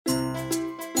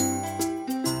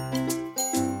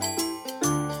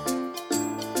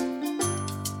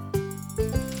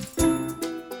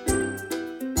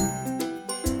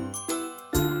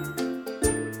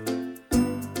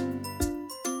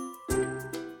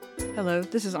Hello,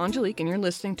 this is Angelique, and you're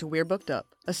listening to We're Booked Up,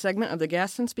 a segment of the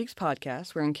Gaston Speaks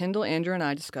podcast wherein Kendall, Andrew, and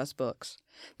I discuss books.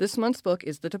 This month's book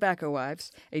is The Tobacco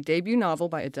Wives, a debut novel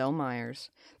by Adele Myers.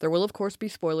 There will, of course, be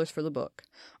spoilers for the book.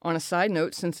 On a side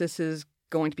note, since this is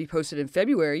going to be posted in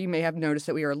February, you may have noticed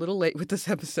that we are a little late with this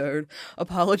episode.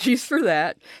 Apologies for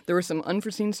that. There were some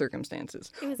unforeseen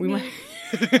circumstances. It was me.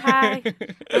 Hi,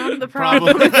 I'm the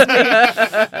problem.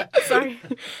 Sorry.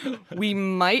 We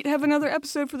might have another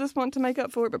episode for this month to make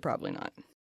up for it, but probably not.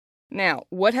 Now,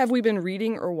 what have we been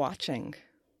reading or watching?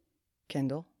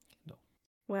 Kendall?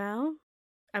 Well,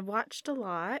 I've watched a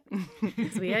lot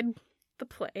because we had the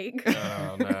plague.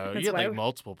 Oh, no. You had like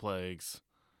multiple plagues.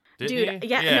 Didn't you?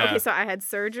 Yeah. No, okay, so I had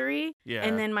surgery, Yeah.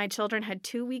 and then my children had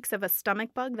 2 weeks of a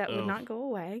stomach bug that would not go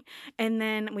away, and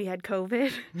then we had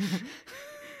COVID,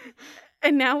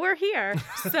 and now we're here.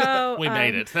 So we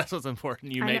made it. That's what's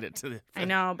important. You made it to the. I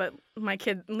know, but my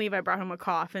kid Levi brought home a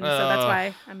cough, and so that's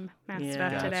why I'm masked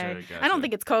up today. Gotcha. I don't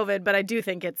think it's COVID, but I do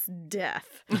think it's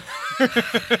death.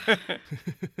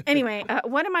 Anyway,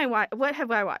 what have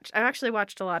I watched? I've actually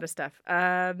watched a lot of stuff.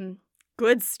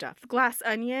 Good stuff. Glass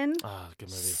Onion. Oh, good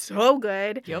movie. So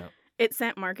good. Yep. It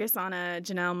sent Marcus on a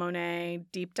Janelle Monáe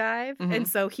deep dive. Mm-hmm. And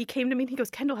so he came to me and he goes,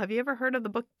 Kendall, have you ever heard of the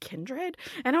book Kindred?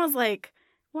 And I was like,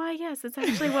 why, yes, it's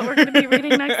actually what we're going to be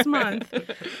reading next month.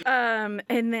 And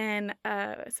then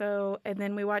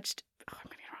we watched, I'm going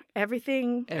to get it wrong,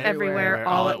 Everything, Everywhere,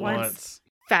 All at Once.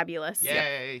 Fabulous.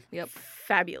 Yay. Yep.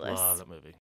 Fabulous. Love that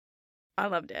movie. I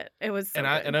loved it. It was so And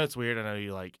good. I know it's weird. I know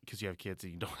you like, because you have kids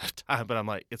and you don't have time, but I'm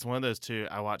like, it's one of those two.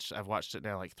 I've watched it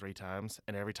now like 3 times,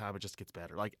 and every time it just gets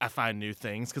better. Like, I find new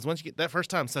things, because once you get that first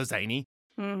time, so zany.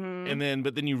 Mm-hmm.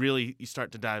 But then you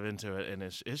start to dive into it, and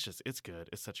it's good.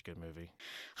 It's such a good movie.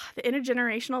 The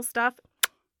intergenerational stuff.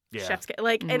 Yeah. Chef's kiss.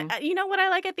 Like, and you know what I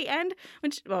like at the end?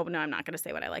 No, I'm not going to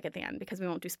say what I like at the end because we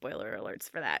won't do spoiler alerts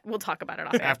for that. We'll talk about it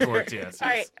off Afterwards, yes. All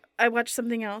right. I watched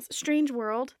something else. Strange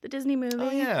World, the Disney movie. Oh,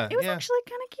 yeah. It was actually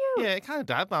kind of cute. Yeah, it kind of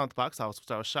died by the box office,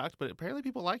 which I was shocked, but apparently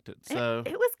people liked it. So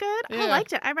It was good. Yeah. I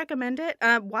liked it. I recommend it.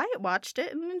 Wyatt watched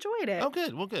it and enjoyed it. Oh,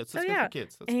 good. Well, good. So it's good for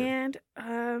kids. That's and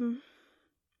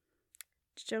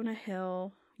Jonah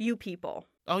Hill, You People.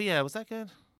 Oh, yeah. Was that good?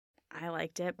 I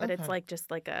liked it, but it's Okay. like just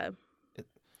like a...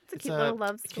 It's a cute It's little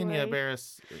love story. Kenya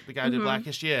Barris, the guy who did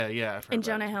Blackish. Yeah. I've heard And about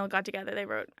Jonah it. Hill got together. They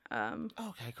wrote...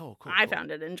 Okay, cool. I found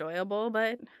it enjoyable,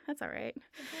 but that's all right.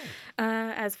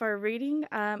 As for reading,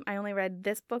 I only read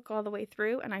this book all the way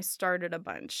through, and I started a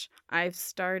bunch. I've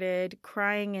started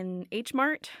Crying in H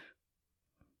Mart.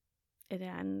 I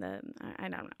don't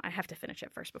know. I have to finish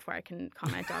it first before I can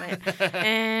comment on it.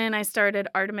 And I started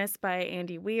Artemis by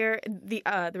Andy Weir. The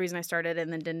reason I started and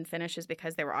then didn't finish is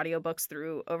because they were audiobooks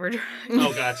through Overdrive.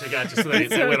 Oh, gotcha. So they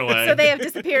went away. So they have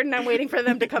disappeared, and I'm waiting for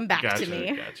them to come back Gotcha. to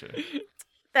me. Gotcha.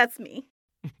 That's me.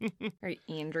 All right,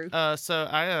 Andrew. So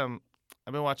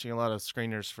I've been watching a lot of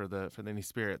screeners for the Indie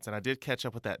Spirits, and I did catch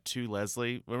up with that To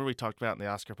Leslie. Remember we talked about in the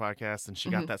Oscar podcast, and she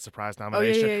got that surprise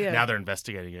nomination. yeah. Now they're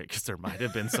investigating it because there might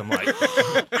have been some like.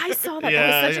 I saw that.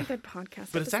 That was such a good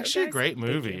podcast. But it's episode, actually a guys. great Thank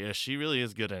movie. you. Yeah, she really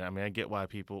is good in it. I mean, I get why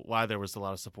there was a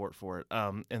lot of support for it.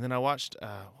 And then I watched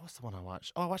what's the one I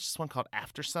watched? Oh, I watched this one called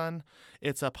After Sun.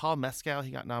 It's Paul Mescal. He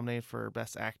got nominated for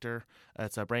Best Actor.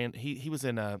 It's a brand. He was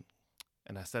in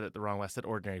and I said it the wrong way. I said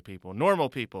Ordinary People, Normal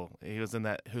People. He was in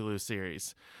that Hulu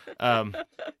series, so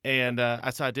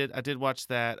I did watch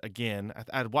that again.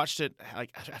 I'd watched it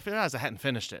like I realized I hadn't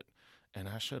finished it, and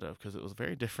I should have because it was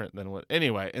very different than what.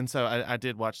 Anyway, and so I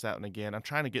did watch that one again. I'm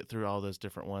trying to get through all those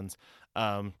different ones,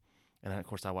 and then, of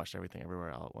course I watched Everything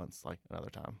Everywhere All at Once like another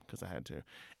time because I had to.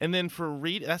 And then for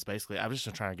read, that's basically I was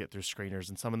just trying to get through screeners,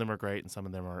 and some of them are great, and some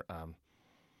of them are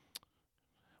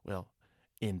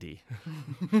indie.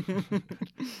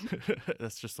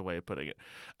 That's just the way of putting it.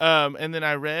 And then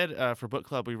I read, for book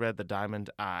club, we read The Diamond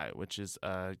Eye, which is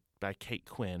by Kate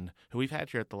Quinn, who we've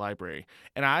had here at the library.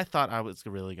 And I thought I was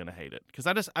really going to hate it because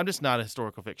I'm just not a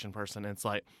historical fiction person. And it's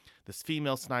like this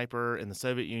female sniper in the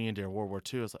Soviet Union during World War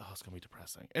II. I was like, oh, it's going to be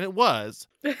depressing. And it was.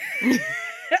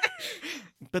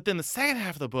 But then the second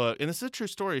half of the book, and this is a true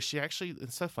story,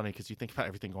 it's so funny because you think about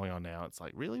everything going on now. It's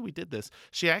like, really? We did this?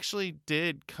 She actually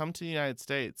did come to the United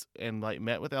States and like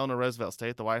met with Eleanor Roosevelt, stayed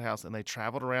at the White House, and they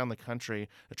traveled around the country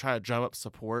to try to drum up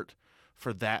support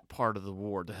for that part of the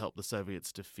war to help the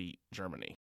Soviets defeat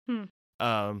Germany.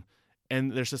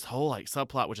 And there's this whole like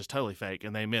subplot, which is totally fake,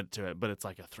 and they meant to it, but it's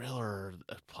like a thriller,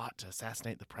 a plot to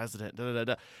assassinate the president,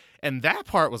 And that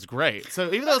part was great. So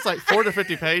even though it's like 4 to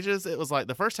 50 pages, it was like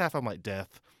the first half I'm like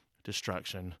death,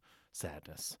 destruction,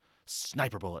 sadness,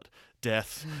 sniper bullet,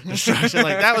 death, destruction.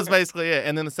 Like that was basically it.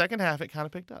 And then the second half it kind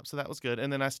of picked up. So that was good.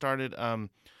 And then I started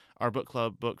our book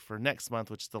club book for next month,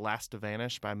 which is The Last to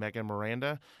Vanish by Megan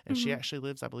Miranda. And she actually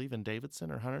lives, I believe, in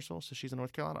Davidson or Huntersville. So she's a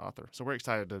North Carolina author. So we're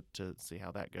excited to see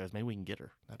how that goes. Maybe we can get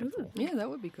her. That'd be cool. Yeah, that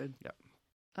would be good. Yep.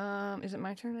 Is it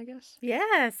my turn, I guess?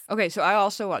 Yes. Okay, so I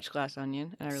also watched Glass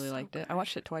Onion, and I really liked it. I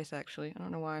watched it twice, actually. I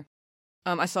don't know why.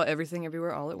 I saw Everything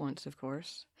Everywhere All at Once, of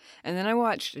course. And then I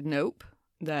watched Nope,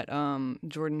 that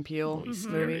Jordan Peele Really movie.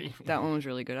 scary. That one was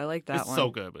really good. I like that It's one. so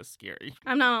good, but it's scary.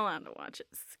 I'm not allowed to watch it.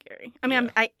 It's scary. I mean,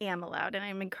 Yeah. I am allowed, and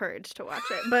I'm encouraged to watch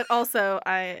it. But also,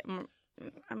 I'm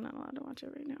not allowed to watch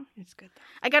it right now. It's good,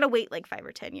 I gotta wait like 5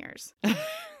 or 10 years. though.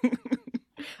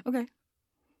 Okay.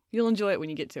 You'll enjoy it when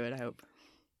you get to it, I hope.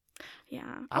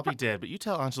 Yeah. I'll be dead, but you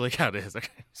tell Angelique how it is. Okay,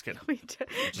 just kidding. Wait,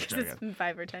 Just because it's been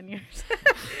 5 or 10 years.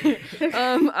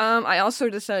 I also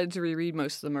decided to reread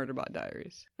most of the Murderbot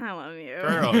Diaries. I love you.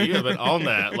 Girl, you have been on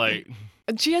that. Like,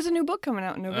 She has a new book coming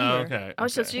out in November. oh, okay. Oh,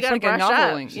 so okay. you It's gotta like a brush up.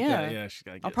 noveling. She's Yeah. gotta- she's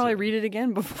gotta get I'll probably to it. read it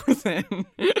again before then.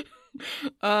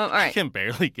 All I right. can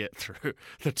barely get through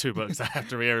the 2 books I have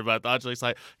to read. Everybody, Angelique's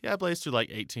like, yeah, I blazed through like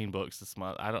 18 books this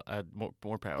month. I had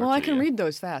more power. Well, I to can you. read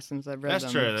those fast since I've read That's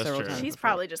them true, that's several true. times. She's before.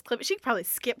 probably just clip. She could probably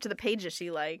skip to the pages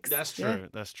she likes. That's true. Yeah.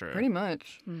 That's true. Pretty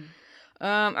much. Hmm.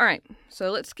 All right.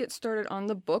 So let's get started on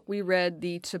the book. We read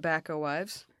The Tobacco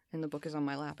Wives, and the book is on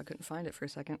my lap. I couldn't find it for a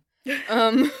second.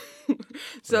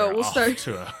 So We're we'll off start.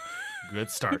 to a good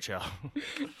start, y'all.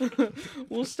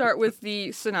 We'll start with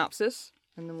the synopsis,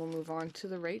 and then we'll move on to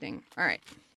the rating. All right.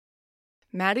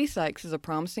 Maddie Sykes is a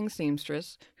promising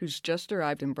seamstress who's just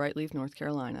arrived in Brightleaf, North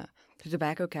Carolina, the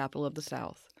tobacco capital of the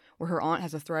South, where her aunt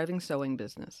has a thriving sewing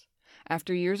business.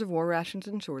 After years of war rations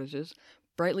and shortages,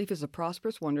 Brightleaf is a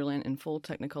prosperous wonderland in full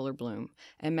Technicolor bloom,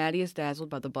 and Maddie is dazzled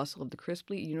by the bustle of the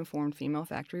crisply uniformed female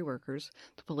factory workers,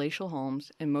 the palatial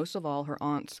homes, and most of all, her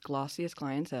aunt's glossiest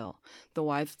clientele, the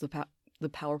wives of the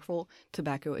powerful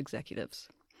tobacco executives.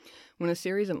 When a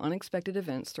series of unexpected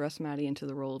events thrust Maddie into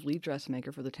the role of lead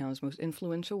dressmaker for the town's most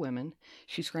influential women,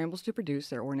 she scrambles to produce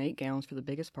their ornate gowns for the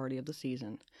biggest party of the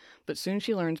season. But soon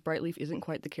she learns Brightleaf isn't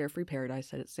quite the carefree paradise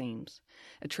that it seems.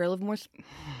 A trail of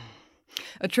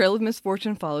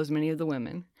misfortune follows many of the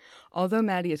women. Although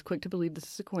Maddie is quick to believe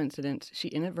this is a coincidence, she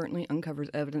inadvertently uncovers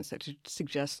evidence that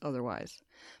suggests otherwise.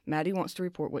 Maddie wants to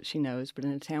report what she knows, but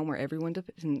in a town where everyone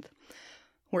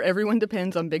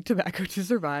depends on big tobacco to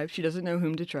survive, she doesn't know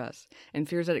whom to trust, and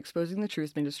fears that exposing the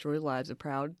truth may destroy the lives of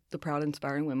the proud,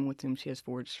 inspiring women with whom she has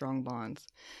forged strong bonds.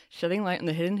 Shedding light on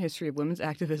the hidden history of women's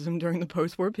activism during the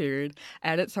post-war period,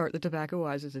 at its heart, The Tobacco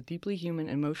Wives is a deeply human,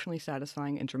 emotionally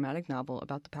satisfying, and dramatic novel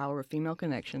about the power of female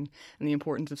connection and the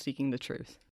importance of seeking the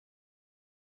truth.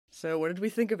 So, what did we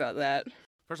think about that?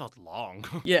 First of all, it's long.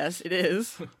 Yes, it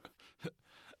is.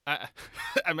 I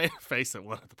made a face at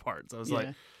one of the parts. I was like,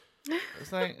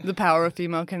 it's like, The power of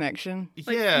female connection.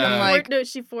 yeah. I'm like- No,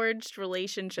 she forged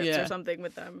relationships Yeah. or something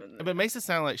with them. But it makes it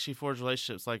sound like she forged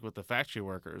relationships like with the factory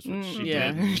workers, which she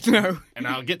yeah. did. No. And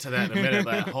I'll get to that in a minute.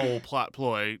 That whole plot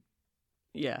ploy,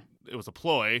 Yeah. it was a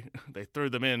ploy. They threw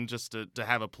them in just to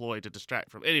have a ploy to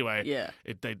distract from. Anyway, Yeah.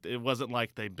 it wasn't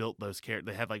like they built those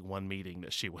characters. They had like one meeting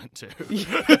that she went to.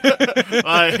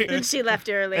 And she left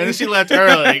early. And then she left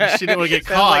early. She didn't want to get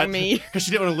Sounds caught like me. because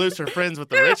she didn't want to lose her friends with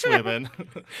the rich women.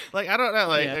 Like, I don't know.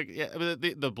 Like, Yeah. yeah, but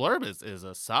the blurb is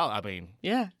a solid. I mean,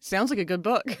 Yeah. Sounds like a good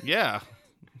book. yeah,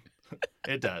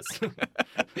 it does.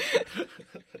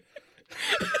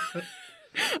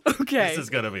 Okay. This is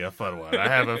gonna be a fun one. I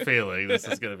have a feeling this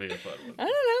is gonna be a fun one. I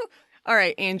don't know. All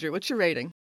right, Andrew, what's your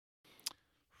rating?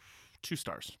 2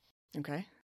 stars. Okay.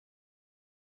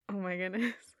 Oh my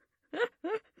goodness.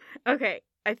 Okay,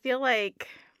 I feel like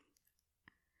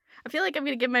I'm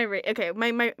gonna give my rate. Okay,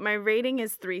 my rating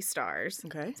is 3 stars.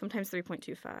 Okay. Sometimes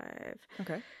 3.25.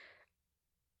 Okay.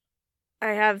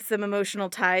 I have some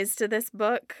emotional ties to this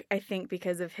book, I think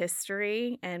because of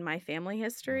history and my family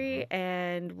history,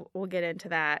 and we'll get into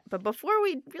that. But before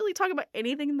we really talk about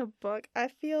anything in the book, I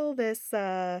feel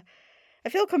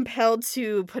compelled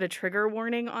to put a trigger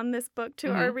warning on this book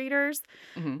to our readers.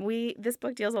 Mhm. This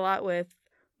book deals a lot with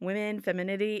women,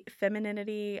 femininity,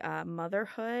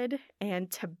 motherhood, and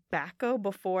tobacco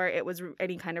before it was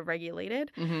any kind of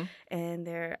regulated. Mm-hmm. And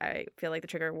I feel like the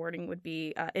trigger warning would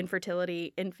be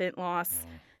infertility, infant loss,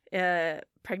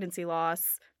 pregnancy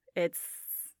loss.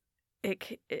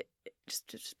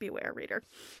 Just be aware, reader.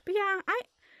 But yeah,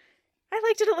 I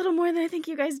liked it a little more than I think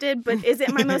you guys did. But is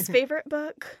it my most favorite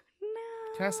book?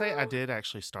 No. Can I say I did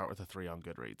actually start with a 3 on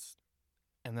Goodreads,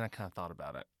 and then I kind of thought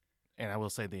about it, and I will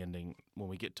say the ending when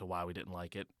we get to why we didn't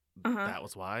like it. That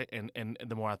was why, and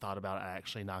the more I thought about it, I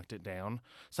actually knocked it down.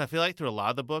 So I feel like through a lot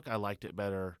of the book, I liked it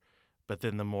better, but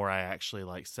then the more I actually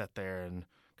like sat there and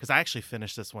because I actually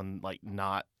finished this one like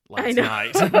not last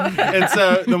night. And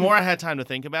so the more I had time to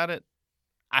think about it,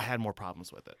 I had more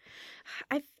problems with it.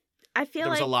 I feel there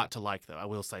was like a lot to like, though. I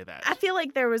will say that. I feel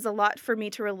like there was a lot for me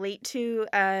to relate to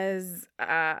as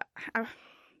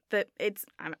that it's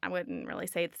I wouldn't really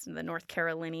say it's the North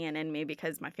Carolinian in me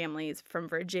because my family is from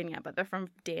Virginia, but they're from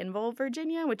Danville,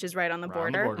 Virginia, which is right on the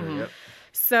border. Mm-hmm. Yep.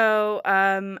 So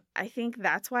I think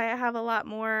that's why I have a lot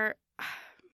more.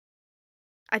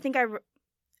 I think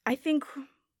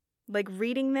like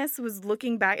reading this was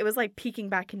looking back. It was like peeking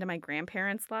back into my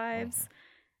grandparents' lives,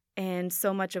 and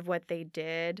so much of what they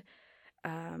did.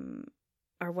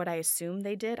 Or what I assume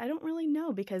they did. I don't really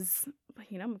know because,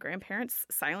 my grandparents,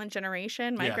 silent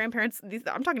generation. My grandparents, I'm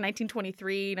talking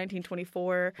 1923,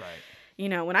 1924.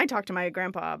 Right. When I talked to my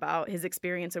grandpa about his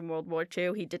experience in World War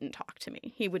II, he didn't talk to me.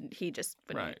 He just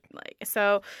wouldn't,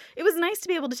 so it was nice to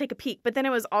be able to take a peek. But then it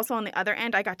was also on the other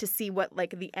end, I got to see what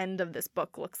like the end of this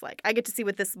book looks like. I get to see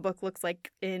what this book looks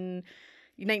like in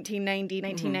 1990,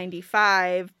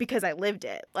 1995 because I lived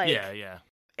it. Yeah.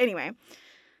 Anyway.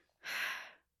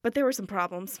 But there were some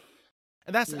problems.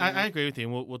 And that's I agree with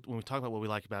you. And when we talk about what we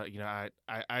like about it,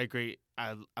 I agree.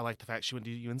 I like the fact she went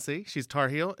to UNC. She's Tar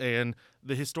Heel, and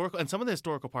some of the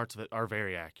historical parts of it are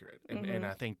very accurate. And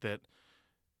I think that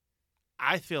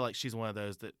I feel like she's one of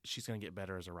those that she's going to get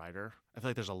better as a writer. I feel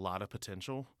like there's a lot of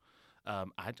potential.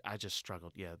 I just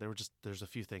struggled. Yeah, there's a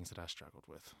few things that I struggled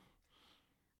with.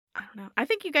 I don't know. I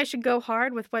think you guys should go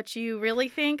hard with what you really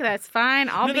think. That's fine.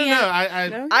 No.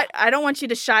 I don't want you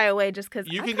to shy away just because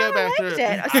you can go back through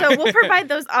it. So we'll provide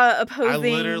those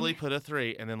opposing. I literally put a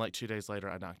 3, and then like 2 days later,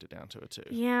 I knocked it down to a 2.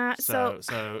 Yeah. So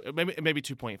maybe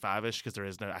 2.5ish because there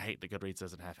is no. I hate that Goodreads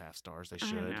doesn't have half stars. They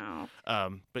should. I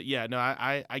know. But yeah, no.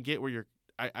 I get where you're.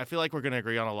 I feel like we're going to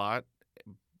agree on a lot.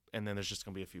 And then there's just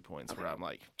going to be a few points where I'm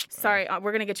like... Sorry,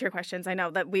 we're going to get to your questions. I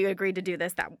know that we agreed to do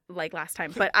this last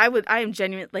time. But I am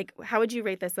genuine... Like, how would you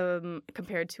rate this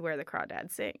compared to Where the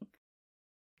Crawdads Sing?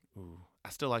 Ooh, I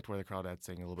still liked Where the Crawdads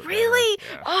Sing a little bit Really? better.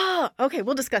 Yeah. Oh, okay.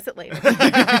 We'll discuss it later.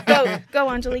 Go,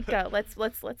 Angelique, go. Let's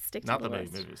stick to Not the movie.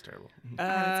 list. The movie was terrible. I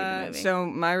haven't seen the movie. So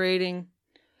my rating,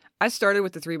 I started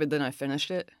with the 3, but then I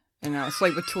finished it. And now it's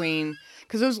like between...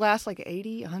 Because those last like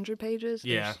 80, 100 pages.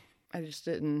 Yeah. I just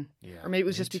didn't, Yeah, or maybe it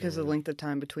was just because of the length of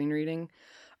time between reading.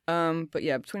 But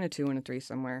yeah, between a 2 and a 3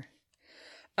 somewhere.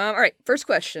 All right, first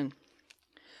question.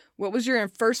 What was your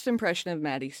first impression of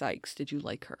Maddie Sykes? Did you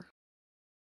like her?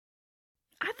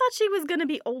 I thought she was going to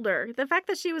be older. The fact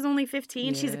that she was only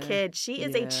 15, she's a kid. She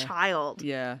is a child.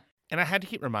 Yeah. And I had to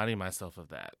keep reminding myself of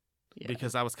that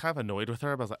because I was kind of annoyed with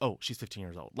her. But I was like, oh, she's 15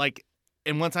 years old. Like,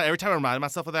 and every time I reminded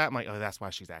myself of that, I'm like, oh, that's why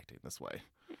she's acting this way.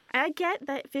 I get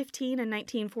that 15 in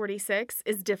 1946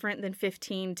 is different than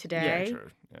 15 today. Yeah, true.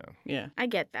 Yeah. I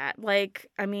get that. Like,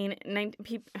 I mean,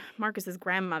 Marcus's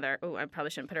grandmother, I probably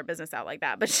shouldn't put her business out like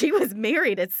that, but she was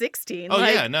married at 16. Oh,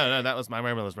 yeah. No, that was my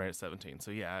grandmother was married at 17.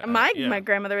 So, yeah. My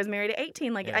grandmother was married at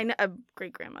 18. Like, I know a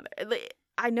great-grandmother.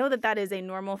 I know that is a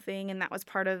normal thing, and that was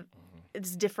part of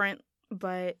it's different,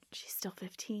 but she's still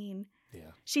 15.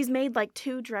 Yeah. She's made like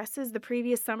 2 dresses the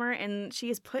previous summer, and she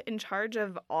is put in charge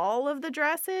of all of the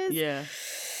dresses. Yeah.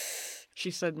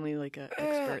 She's suddenly like an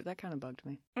expert. That kind of bugged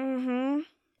me. Mm-hmm.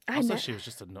 Also, she was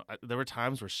just there were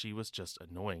times where she was just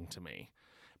annoying to me.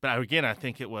 But again, I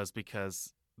think it was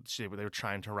because they were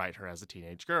trying to write her as a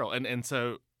teenage girl. And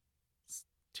so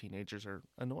teenagers are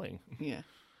annoying. Yeah.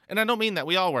 And I don't mean that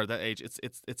we all were that age.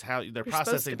 It's how they're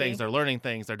processing things, they're learning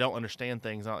things, they don't understand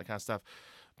things, and all that kind of stuff.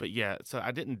 But yeah, so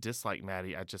I didn't dislike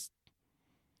Maddie. I just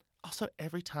also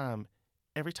every time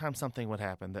something would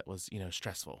happen that was,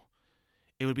 stressful,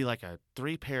 it would be like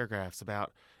 3 paragraphs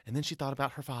about, and then she thought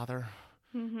about her father,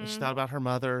 and she thought about her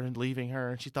mother and leaving her,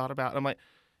 and she thought about, I'm like,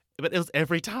 but it was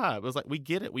every time. It was like, we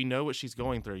get it. We know what she's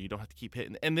going through. You don't have to keep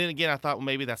hitting. And then again, I thought, well,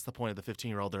 maybe that's the point of the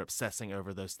 15-year-old. They're obsessing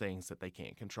over those things that they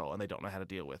can't control, and they don't know how to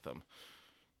deal with them.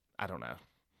 I don't know.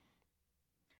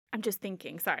 I'm just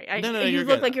thinking. Sorry. No, you you're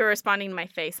look good. like you're responding to my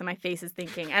face, and my face is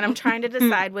thinking. And I'm trying to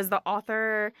decide, was the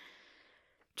author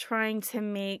trying to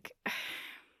make...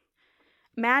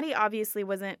 Maddie obviously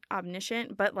wasn't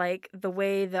omniscient, but like the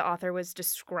way the author was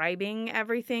describing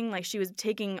everything, like she was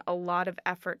taking a lot of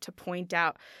effort to point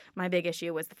out. My big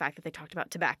issue was the fact that they talked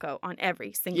about tobacco on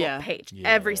every single page,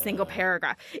 every single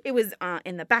paragraph. It was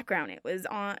in the background. It was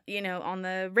on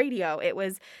the radio. It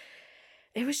was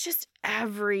just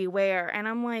everywhere. And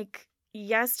I'm like,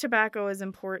 yes, tobacco is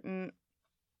important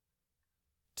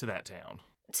To that town.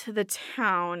 to the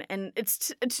town, and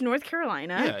it's North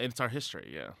Carolina. Yeah, it's our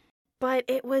history, yeah. But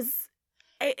it was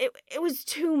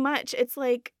too much. It's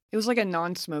like... It was like a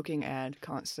non-smoking ad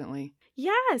constantly.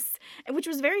 Yes, which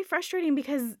was very frustrating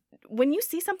because when you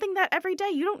see something that every day,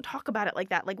 you don't talk about it like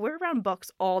that. Like, we're around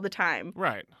books all the time.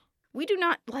 Right. We do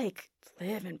not, like,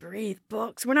 live and breathe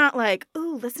books. We're not like,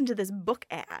 ooh, listen to this book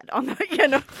ad on the,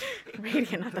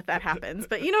 radio. Not that happens,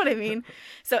 but you know what I mean?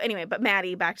 So anyway, but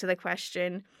Maddie, back to the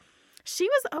question. She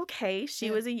was okay.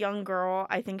 She was a young girl.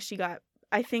 I think she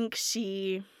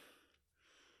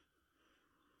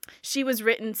was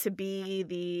written to be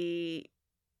the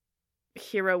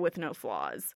hero with no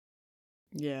flaws.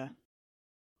 Yeah.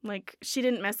 Like, she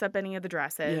didn't mess up any of the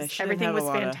dresses. Yeah, everything was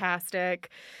fantastic.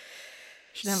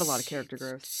 She didn't have a lot of character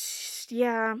growth.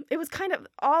 Yeah, it was kind of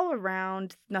all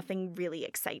around. Nothing really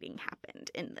exciting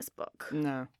happened in this book.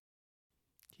 No.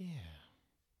 Yeah.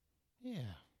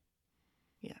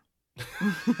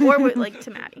 Or like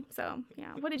to Maddie. So,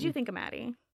 yeah. What did you think of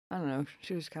Maddie? I don't know.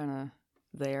 She was kind of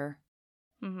there.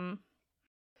 Mm-hmm.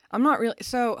 I'm not really...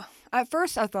 So, at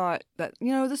first I thought that,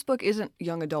 this book isn't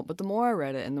young adult, but the more I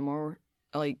read it and the more,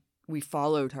 we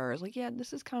followed her, I was like, yeah,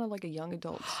 this is kind of like a young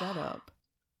adult setup.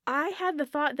 I had the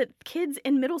thought that kids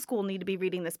in middle school need to be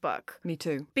reading this book. Me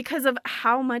too. Because of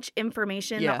how much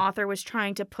information the author was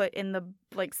trying to put in the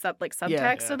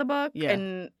subtext of the book. Yeah.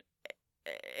 And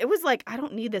it was like, I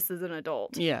don't need this as an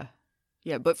adult. Yeah.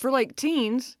 Yeah, but for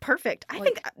teens... Perfect. I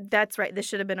think that's right. This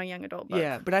should have been a young adult book.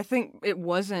 Yeah, but I think it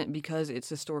wasn't because it's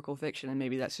historical fiction, and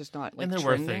maybe that's just not, and there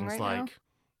were things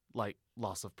like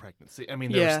loss of pregnancy. I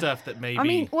mean, there was stuff that maybe... I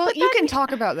mean, you can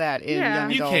talk about that in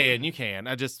young adult. You can.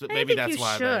 Maybe that's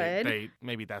why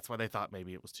maybe that's why they thought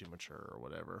maybe it was too mature or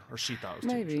whatever. Or she thought it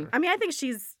was too mature. I mean, I think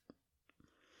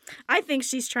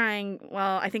she's trying...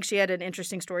 Well, I think she had an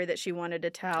interesting story that she wanted to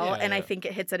tell, I think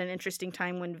it hits at an interesting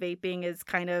time when vaping is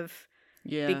kind of...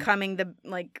 becoming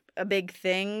a big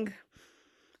thing.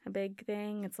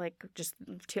 It's like just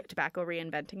tobacco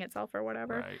reinventing itself or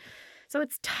whatever. Right. So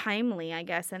it's timely, I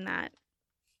guess, in that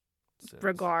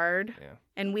regard. Yeah.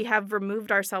 And we have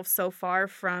removed ourselves so far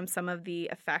from some of the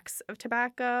effects of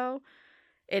tobacco.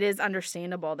 It is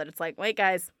understandable that it's like, wait,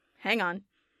 guys, hang on.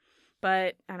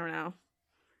 But I don't know.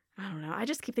 I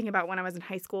just keep thinking about when I was in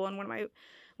high school and one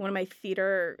of my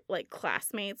theater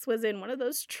classmates was in one of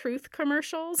those Truth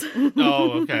commercials.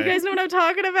 Oh, okay. You guys know what I'm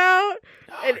talking about?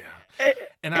 Oh, yeah.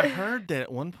 And I heard that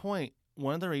at one point,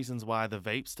 one of the reasons why the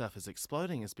vape stuff is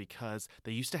exploding is because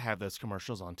they used to have those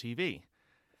commercials on TV.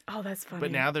 Oh, that's funny.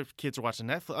 But now the kids are watching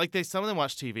Netflix. Some of them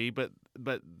watch TV, but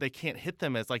they can't hit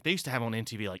them as they used to have on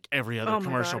MTV every other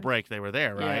commercial break they were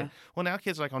there, right? Yeah. Well, now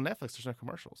kids are on Netflix. There's no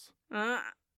commercials,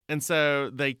 and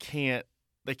so they can't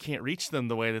reach them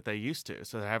the way that they used to.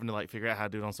 So they're having to figure out how to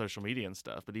do it on social media and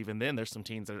stuff. But even then, there's some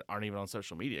teens that aren't even on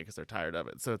social media because they're tired of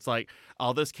it. So it's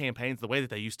all those campaigns, the way that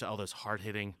they used to, all those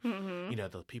hard-hitting,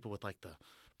 the people with the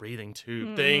breathing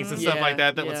tube things and stuff like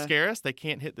that would scare us. They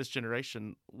can't hit this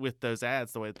generation with those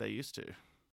ads the way that they used to.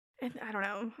 And I don't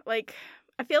know.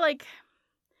 I feel like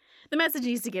the message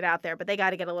needs to get out there, but they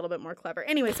got to get a little bit more clever.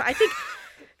 Anyway, so I think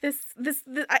this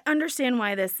I understand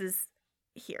why this is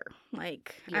here. I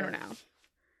don't know.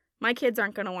 My kids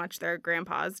aren't going to watch their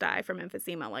grandpas die from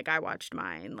emphysema like I watched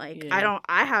mine.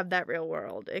 I have that real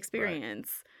world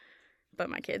experience, but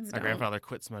my kids don't. My grandfather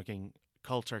quit smoking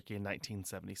cold turkey in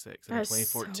 1976. And in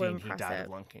 2014, he died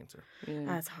of lung cancer. Yeah.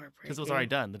 That's heartbreaking. Because it was already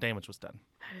done. The damage was done.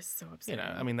 That is so upsetting.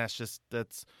 I mean, that's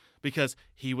because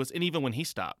he was, and even when he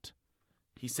stopped,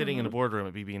 he's sitting in a boardroom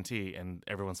at BB&T and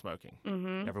everyone's smoking.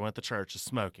 Mm-hmm. Everyone at the church is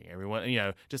smoking.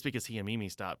 Everyone, just because he and Mimi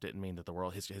stopped didn't mean that the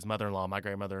world, his mother-in-law, my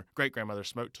great-grandmother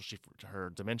smoked till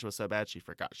her dementia was so bad she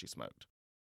forgot she smoked.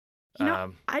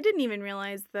 I didn't even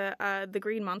realize the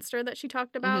green monster that she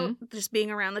talked about, just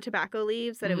being around the tobacco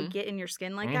leaves, that it would get in your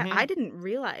skin like that. I didn't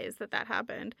realize that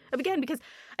happened. Again, because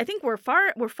I think we're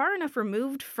far enough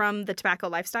removed from the tobacco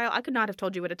lifestyle. I could not have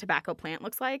told you what a tobacco plant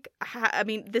looks like. I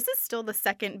mean, this is still the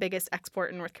second biggest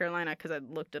export in North Carolina because I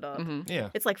looked it up. Mm-hmm. Yeah,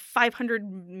 it's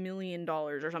 $500 million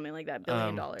or something like that,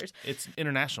 $1 billion. It's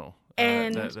international,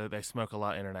 and they smoke a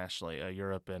lot internationally,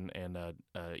 Europe and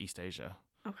East Asia.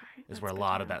 Okay, is where a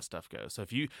lot of that stuff goes. So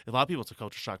a lot of people, it's a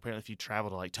culture shock. Apparently, if you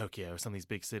travel to Tokyo or some of these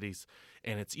big cities,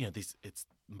 and it's it's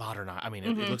modernized. I mean,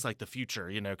 it looks like the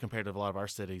future, compared to a lot of our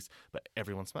cities, but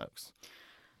everyone smokes.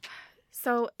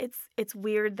 So it's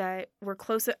weird that we're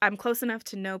close. I'm close enough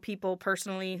to know people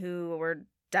personally who were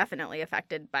definitely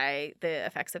affected by the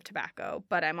effects of tobacco,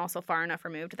 but I'm also far enough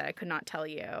removed that I could not tell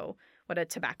you what a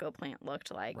tobacco plant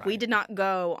looked like. Right. We did not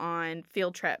go on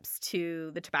field trips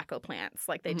to the tobacco plants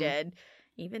like they did.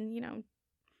 Even,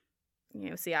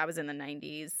 see, I was in the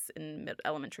 90s in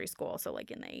elementary school, so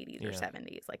in the 80s or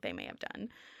 70s, they may have done.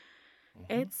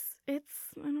 Mm-hmm. It's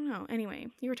I don't know. Anyway,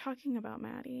 you were talking about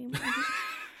Maddie.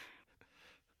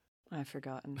 I've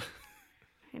forgotten.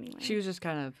 anyway. She was just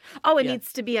kind of... Oh, it yeah.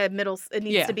 needs to be a middle... It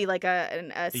needs Yeah. to be like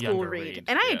a school younger read. read,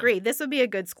 And I yeah. agree. This would be a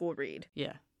good school read.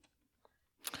 Yeah.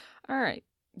 All right.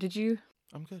 Did you...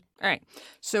 I'm good. All right.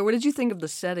 So what did you think of the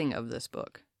setting of this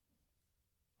book?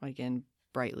 Like in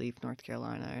Brightleaf, North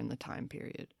Carolina, in the time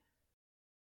period.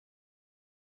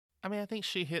 I mean, I think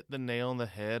she hit the nail on the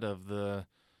head of the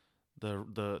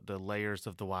layers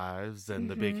of the wives and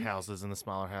the big houses and the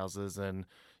smaller houses, and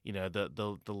you know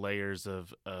the layers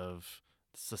of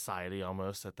society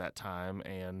almost at that time.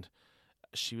 And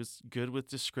she was good with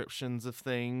descriptions of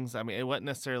things. I mean, it wasn't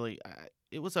necessarily.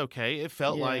 It was okay. It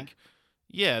felt Yeah. like,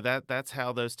 that's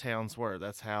how those towns were.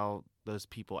 That's how those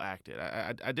people acted.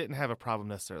 I didn't have a problem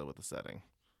necessarily with the setting.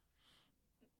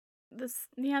 The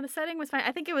setting was fine.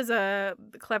 I think it was a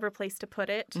clever place to put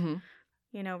it. Mm-hmm.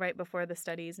 You know, right before the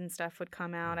studies and stuff would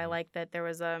come out. I like that there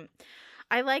was the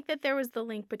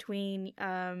link between,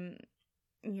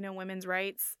 women's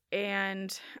rights.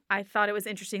 And I thought it was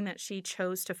interesting that she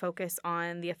chose to focus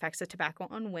on the effects of tobacco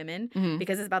on women Mm-hmm.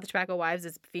 because it's about the tobacco wives.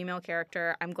 It's a female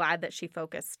character. I'm glad that she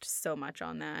focused so much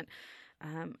on that.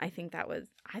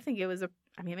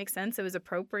 It makes sense. It was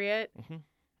appropriate. Mm-hmm.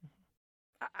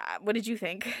 What did you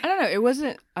think? I don't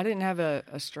know. I didn't have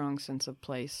a strong sense of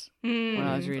place when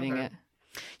I was reading okay. it.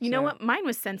 You know So- what? Mine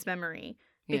was sense memory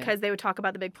Yeah. because they would talk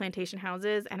about the big plantation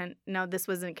houses. And no, this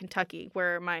was in Kentucky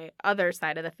where my other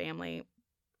side of the family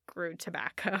grew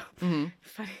tobacco. Mm-hmm.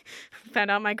 Funny. Found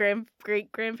out my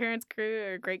great-grandparents grew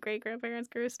or great-great-grandparents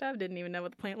grew stuff. Didn't even know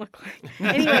what the plant looked like.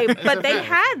 Anyway, but they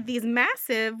had these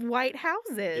massive white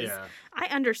houses. Yeah. I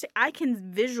understand. I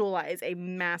can visualize a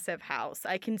massive house.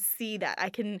 I can see that. I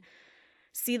can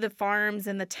see the farms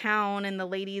and the town and the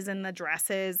ladies in the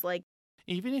dresses. Like,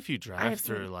 Even if you drive have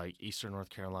through seen- like eastern North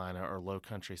Carolina or low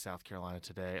country South Carolina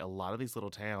today, a lot of these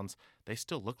little towns, they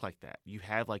still look like that. You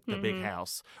have like the big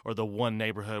house or the one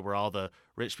neighborhood where all the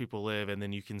rich people live, and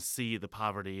then you can see the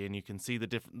poverty and you can see the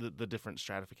different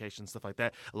stratification, stuff like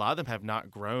that. A lot of them have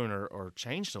not grown or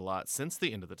changed a lot since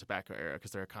the end of the tobacco era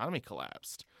because their economy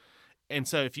collapsed. And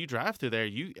so if you drive through there,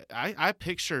 I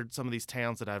pictured some of these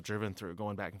towns that I've driven through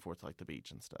going back and forth to like the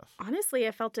beach and stuff. honestly,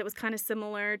 I felt it was kind of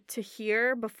similar to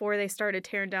here before they started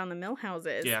tearing down the mill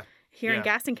houses. Yeah. Here in Yeah.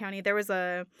 Gaston County,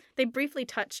 they briefly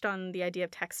touched on the idea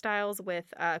of textiles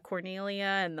with Cornelia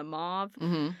and the mauve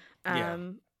Mm-hmm. Yeah.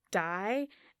 dye.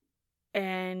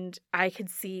 And I could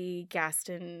see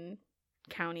Gaston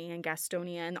County and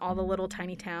Gastonia and all the little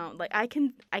tiny towns. Like I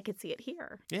could see it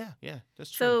here. Yeah, that's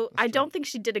true. So That's I true. don't think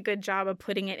she did a good job of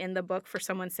putting it in the book for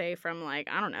someone, say, from like,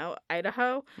 I don't know,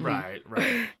 Idaho, Right.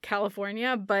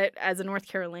 California. But as a North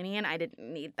Carolinian, I didn't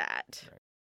need that.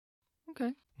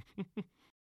 Okay.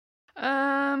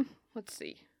 Let's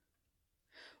see.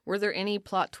 Were there any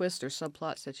plot twists or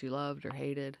subplots that you loved or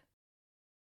hated?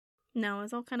 No, it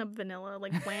was all kind of vanilla,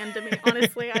 like bland to me.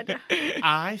 Honestly,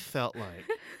 I felt like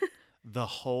the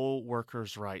whole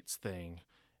workers' rights thing,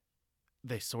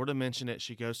 they sort of mention it.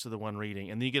 She goes to the one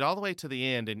reading, and then you get all the way to the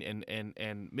end,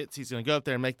 and Mitzi's going to go up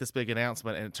there and make this big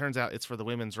announcement, and it turns out it's for the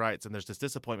women's rights, and there's this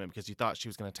disappointment because you thought she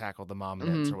was going to tackle the mom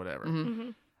nets or whatever. Mm-hmm. hmm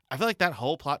I feel like that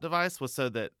whole plot device was so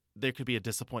that there could be a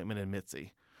disappointment in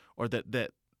Mitzi, or that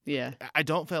Yeah. I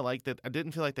don't feel like that. I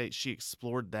didn't feel like she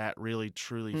explored that really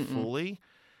truly Mm-mm. fully,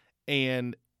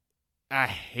 and I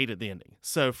hated the ending.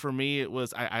 So for me, it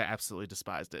was I absolutely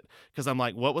despised it because I'm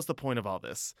like, what was the point of all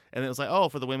this? And it was like, oh,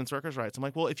 for the women's workers' rights. I'm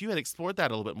like, well, if you had explored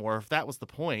that a little bit more, if that was the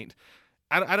point,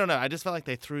 I don't know. I just felt like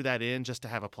they threw that in just to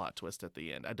have a plot twist at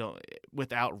the end.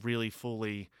 Without really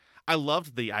fully. I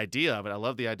loved the idea of it. I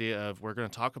love the idea of we're going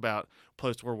to talk about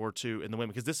post World War II and the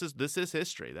women because this is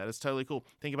history. That is totally cool.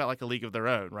 Think about like a League of Their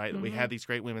Own, right? We had these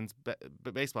great women's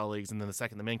baseball leagues, and then the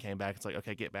second the men came back, it's like,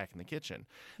 okay, get back in the kitchen.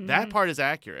 That part is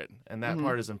accurate, and that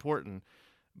part is important.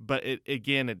 But it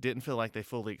didn't feel like they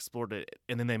fully explored it,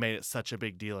 and then they made it such a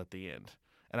big deal at the end.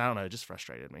 And I don't know, it just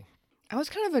frustrated me. I was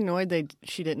kind of annoyed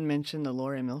she didn't mention the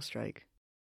Laura Mill strike.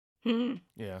 Hmm.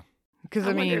 Yeah. Because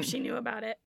I wonder if she knew about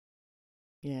it.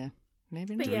 yeah,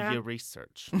 maybe But not. Do yeah. your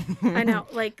research. I know,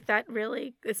 like that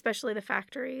really, especially the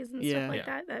factories and Yeah. stuff like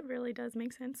Yeah. that really does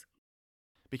make sense.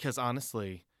 Because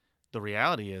honestly, the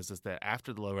reality is that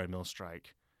after the Low Red Mill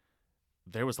strike,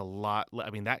 there was a lot.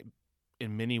 I mean, that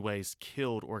in many ways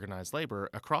killed organized labor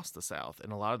across the South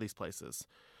in a lot of these places.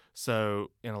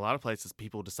 So in a lot of places,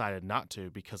 people decided not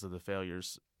to because of the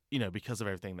failures, because of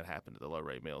everything that happened at the Low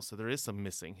Rate Mills. So there is some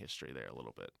missing history there a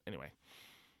little bit. Anyway,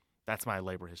 that's my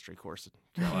labor history course in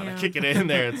Carolina. Yeah. Kick it in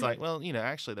there. It's like, well,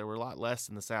 actually there were a lot less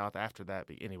in the South after that.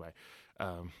 But anyway,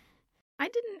 I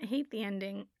didn't hate the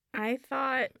ending. I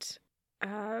thought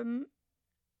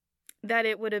that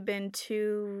it would have been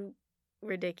too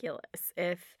ridiculous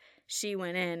if she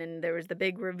went in and there was the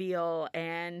big reveal,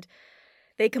 and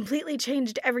they completely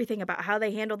changed everything about how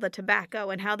they handled the tobacco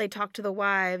and how they talked to the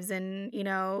wives, and, you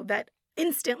know, that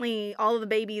instantly all of the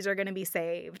babies are going to be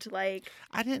saved. Like,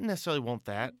 I didn't necessarily want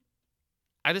that.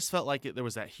 I just felt like there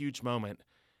was that huge moment,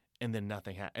 and then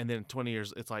nothing happened. And then 20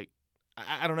 years, it's like,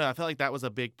 I don't know. I felt like that was a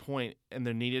big point, and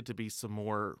there needed to be some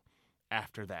more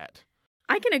after that.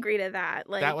 I can agree to that.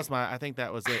 Like, I think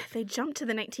that was it. They jumped to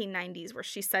the 1990s where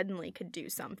she suddenly could do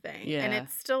something. Yeah. And it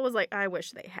still was like, I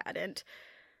wish they hadn't.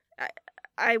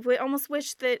 I would almost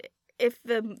wish that if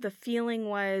the feeling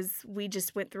was we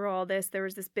just went through all this, there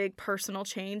was this big personal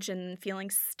change and feeling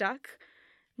stuck,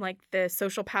 like the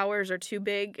social powers are too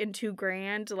big and too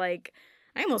grand. Like,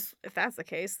 I almost, if that's the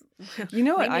case, You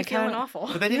know what? made me feeling awful.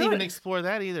 But they didn't even explore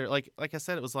that either. Like I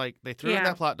said, it was like they threw in Yeah.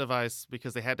 that plot device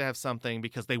because they had to have something,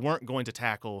 because they weren't going to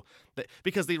tackle that,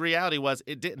 because the reality was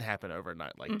it didn't happen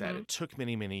overnight like that. It took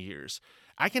many, many years.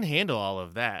 I can handle all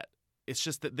of that. It's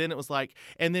just that then it was like,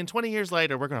 and then 20 years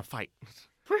later, we're going to fight.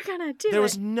 We're gonna do There it.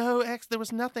 was there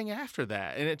was nothing after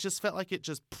that, and it just felt like it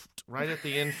just right at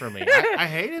the end for me. I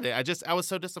hated it. I was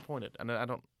so disappointed, and I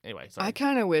don't. Anyway, sorry. I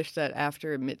kind of wish that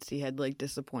after Mitzi had like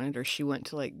disappointed her, she went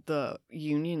to like the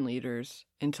union leaders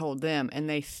and told them, and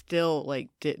they still like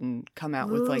didn't come out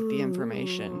with like the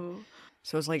information. Ooh.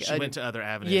 So it's like She went to other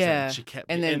avenues. yeah, and she kept,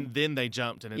 and and then- then they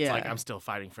jumped, and it's yeah. like I'm still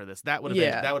fighting for this. That would have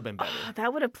Yeah. been better. Oh,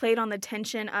 that would have played on the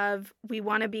tension of we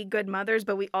want to be good mothers,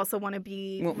 but we also want to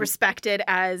be Well, respected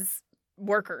as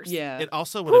workers. yeah, It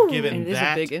also would have Whew. given and it is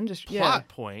that a big industry. plot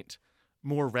point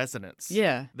more resonance.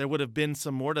 Yeah, There would have been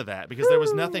some more to that, because there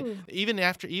was nothing, Ooh. even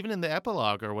in the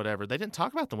epilogue or whatever, they didn't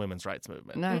talk about the women's rights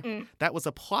movement. no, Mm-mm. That was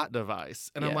a plot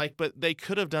device. And I'm Yeah. like, but they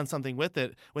could have done something with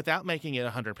it without making it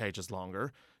 100 pages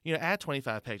longer. You know, add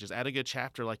 25 pages, add a good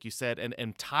chapter, like you said,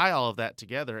 and tie all of that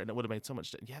together, and it would have made so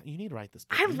much. Yeah, you need to write this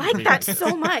book. I You need to like read that it.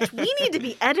 so much. We need to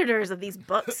be editors of these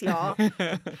books, y'all. Like,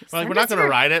 Send we're not us going to your-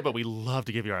 wite it, but we love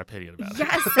to give you our opinion about it.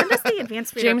 Yes, send us the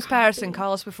advanced reader James copy. Patterson,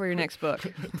 call us before your next book.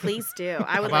 Please do.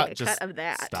 I would How about like a cut just of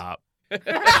that. Stop.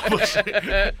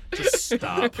 Just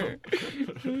stop.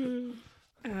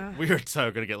 We are so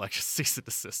going to get like a cease and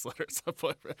desist letter at some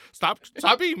point. Stop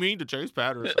being mean to James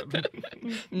Patterson.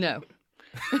 No.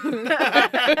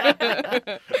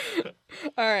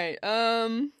 All right.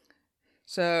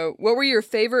 So, what were your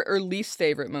favorite or least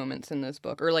favorite moments in this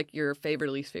book, or like your favorite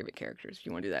or least favorite characters? If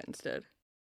you want to do that instead.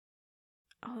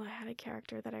 Oh, I had a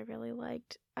character that I really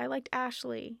liked. I liked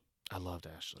Ashley. I loved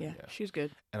Ashley. Yeah, Yeah. she's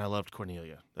good. And I loved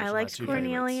Cornelia. Those I are my liked two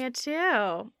Cornelia favorites.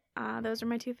 too. Those are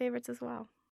my two favorites as well.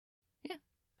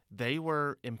 They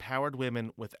were empowered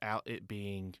women without it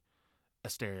being a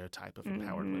stereotype of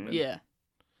empowered Mhm. women. Yeah.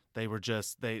 They were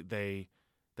just they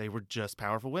were just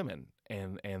powerful women,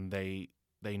 and they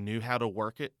knew how to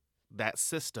work that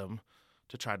system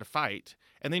to try to fight,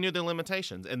 and they knew their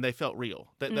limitations, and they felt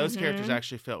real. Those characters Mhm.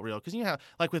 actually felt real, because you know how,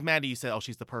 like with Maddie, you said, "Oh,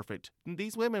 she's the perfect."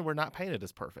 These women were not painted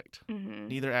as perfect. Mm-hmm.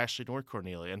 Neither Ashley nor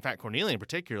Cornelia. In fact, Cornelia in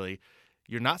particularly,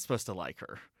 you're not supposed to like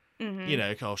her. Mm-hmm. You know,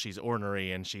 because she's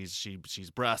ornery and she's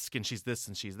brusque and she's this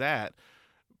and she's that.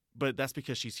 But that's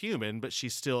because she's human, but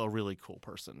she's still a really cool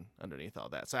person underneath all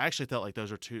that. So I actually felt like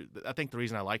those are two. I think the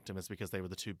reason I liked them is because they were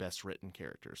the two best written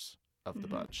characters of the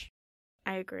Mhm. bunch.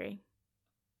 I agree.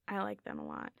 I like them a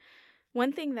lot.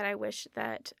 One thing that I wish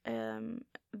that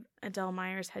Adele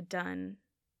Myers had done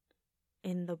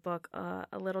in the book a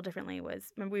little differently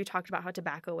was, remember we talked about how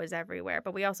tobacco was everywhere,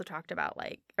 but we also talked about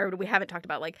we haven't talked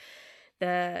about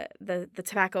the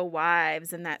tobacco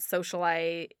wives and that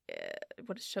socialite,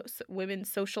 women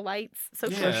socialites,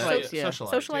 Socialites, yeah.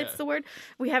 socialites the word.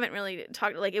 We haven't really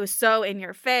talked, it was so in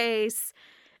your face.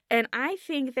 And I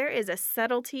think there is a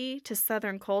subtlety to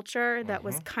Southern culture that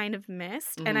was kind of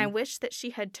missed. And I wish that she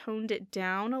had toned it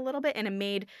down a little bit and it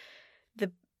made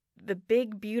the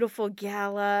big, beautiful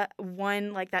gala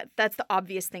one like that. That's the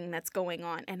obvious thing that's going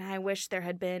on. And I wish it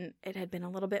had been a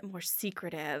little bit more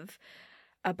secretive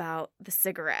about the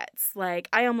cigarettes. Like,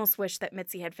 I almost wish that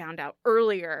Mitzi had found out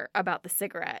earlier about the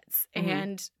cigarettes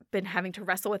and been having to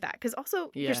wrestle with that. Because also,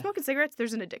 if Yeah. you're smoking cigarettes,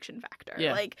 there's an addiction factor.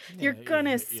 Yeah. You're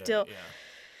gonna still...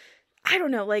 I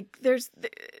don't know.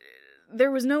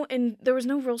 There was no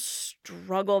real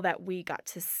struggle that we got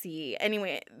to see.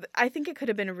 Anyway, I think it could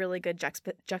have been a really good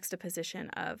juxtaposition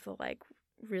of the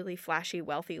really flashy,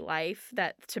 wealthy life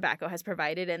that tobacco has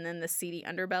provided, and then the seedy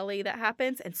underbelly that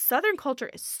happens. And Southern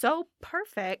culture is so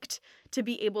perfect to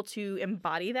be able to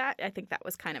embody that. I think that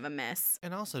was kind of a miss.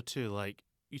 And also, too,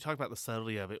 you talk about the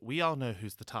subtlety of it. We all know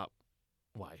who's the top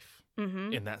wife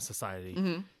Mm-hmm. in that society.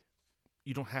 Mm-hmm.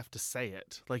 you don't have to say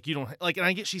it. Like, you don't like, and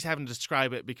I get she's having to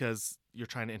describe it because you're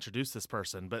trying to introduce this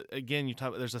person. But again,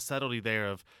 there's a subtlety there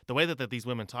of the way that these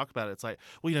women talk about it. It's like,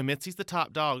 well, Mitzi's the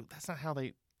top dog. That's not how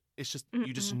it's just,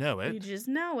 you just know it. You just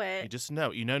know it. You just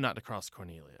know. You know not to cross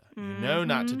Cornelia. You know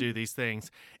not to do these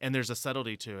things. And there's a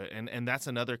subtlety to it. And that's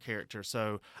another character.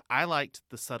 So I liked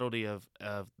the subtlety of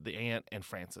the aunt and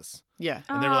Francis. Yeah.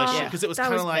 And their relationship. Because it was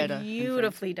kind of like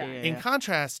beautifully done. in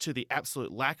contrast to the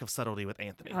absolute lack of subtlety with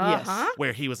Anthony. Yes.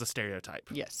 Where he was a stereotype.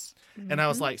 Yes. And I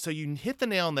was like, so you hit the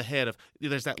nail on the head of,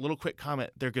 there's that little quick comment,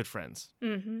 they're good friends.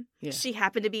 Yeah. She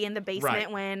happened to be in the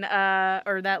basement when,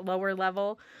 or that lower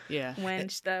level. Yeah. When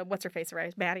what's her face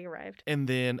arrived, Maddie arrived. And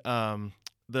then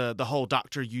the whole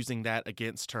doctor using that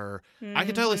against her, I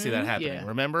can totally see that happening. Yeah.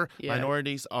 Remember, Yeah.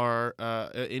 minorities are,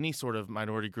 any sort of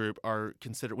minority group are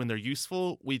considered, when they're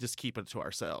useful, we just keep it to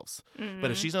ourselves.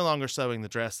 But if she's no longer sewing the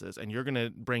dresses and you're going to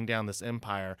bring down this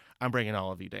empire, I'm bringing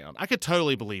all of you down. I could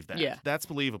totally believe that. Yeah. That's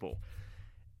believable.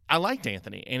 I liked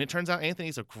Anthony, and it turns out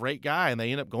Anthony's a great guy, and they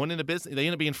end up going into business. They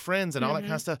end up being friends and all that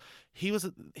kind of stuff.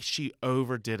 She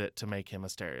overdid it to make him a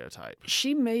stereotype.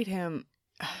 She made him,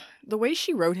 the way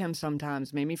she wrote him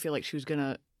sometimes made me feel like she was going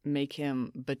to make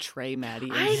him betray Maddie.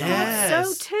 I Yes.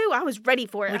 thought so too. I was ready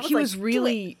for it. Like, I he was do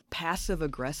really passive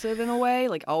aggressive in a way,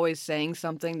 like always saying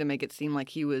something to make it seem like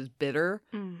he was bitter.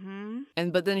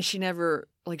 it. But then she never,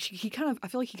 like, he kind of, I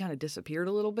feel like he kind of disappeared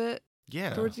a little bit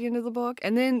Yeah. towards the end of the book.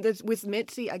 And then with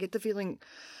Mitzi, I get the feeling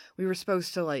we were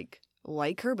supposed to like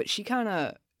her, but she kind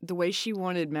of, the way she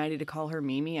wanted Maddie to call her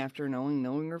Mimi after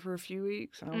knowing her for a few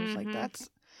weeks, and I was like,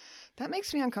 that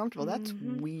makes me uncomfortable. That's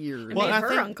weird. It Well, made I her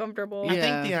think- uncomfortable. I Yeah.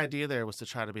 think the idea there was to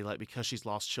try to be like, because she's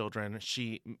lost children,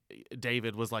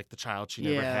 David was like the child she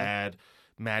never Yeah. had.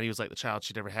 Maddie was like the child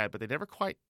she never had, but they never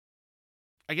quite.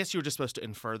 I guess you were just supposed to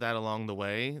infer that along the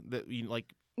way that you like.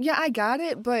 Yeah, I got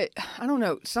it, but I don't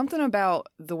know. Something about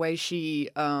the way she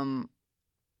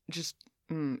just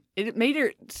it made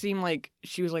her seem like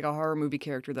she was like a horror movie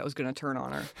character that was going to turn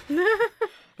on her.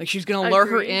 Like she was going to lure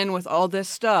her Agreed. in with all this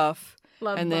stuff,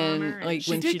 Love and then bomber. like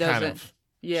She when did she kind doesn't, of.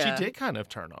 yeah, She did kind of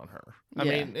turn on her. I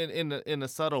Yeah. mean, in a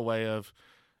subtle way of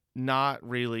not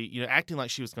really, acting like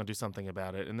she was going to do something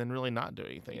about it, and then really not do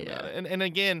anything about Yeah. it. And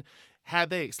again, had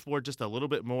they explored just a little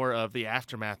bit more of the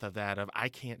aftermath of that, of I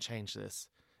can't change this,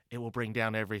 it will bring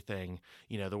down everything.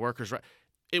 The workers' right.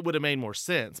 It would have made more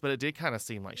sense, but it did kind of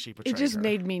seem like she betrayed It just her.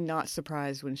 made me not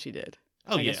surprised when she did.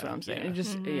 Oh, I guess yeah, what I'm saying. yeah. It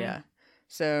just Mhm. yeah.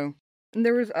 So and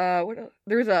there was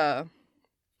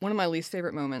one of my least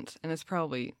favorite moments, and it's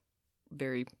probably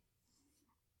very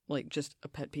like just a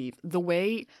pet peeve. The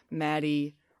way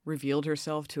Maddie revealed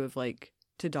herself to have like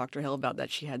to Dr. Hill about that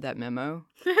she had that memo.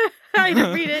 I had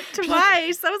to read it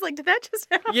twice. I was like, did that just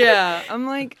happen? Yeah, I'm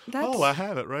like that's. Oh, I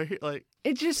have it right here. Like,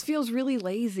 It just feels really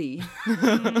lazy.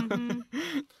 Mhm.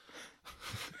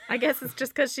 I guess it's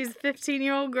just because she's a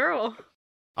 15-year-old girl.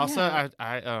 also, Yeah.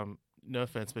 I no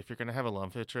offense, but if you're gonna have a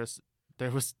love interest,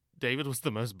 David was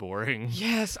the most boring.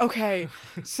 Yes. Okay.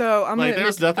 So I'm Like gonna there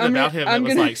was admit- nothing I'm about gonna- him that I'm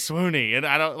was gonna- like swoony, and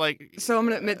I don't like So I'm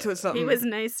gonna admit to something. He was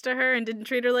nice to her and didn't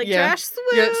treat her like Yeah. trash. Swoon.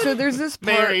 Yeah. So there's this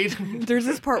part. married. There's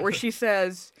this part where she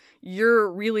says, "You're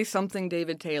really something,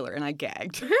 David Taylor," and I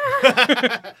gagged.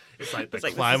 It's like the It's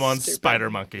like, this cime is on stupid. Spider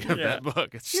Monkey of Yeah. that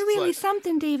book. It's You're just really like-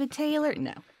 something, David Taylor.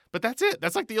 No. but that's it.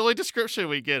 That's like the only description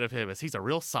we get of him is he's a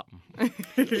real something.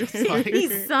 It's like-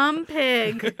 He's some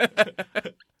pig.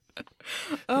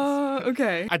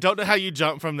 Okay. I don't know how you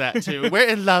jump from that to we're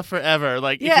in love forever.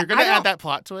 Like Yeah, if you're gonna I add don't- that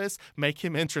plot twist, make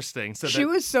him interesting. So She that,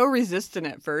 was so resistant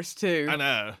at first too. I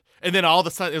know. And then all of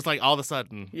a sudden, it was like all of a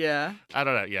sudden, Yeah. I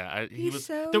don't know. Yeah, he He's was.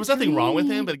 so There was nothing wrong with him,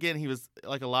 dreamy. but again, he was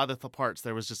like a lot of the parts.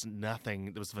 There was just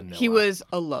nothing. There was vanilla. He was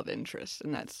a love interest,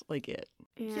 and that's like it.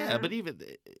 Yeah, but even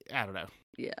I don't know.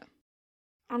 Yeah.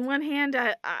 On one hand,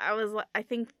 I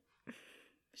think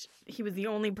he was the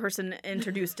only person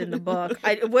introduced in the book.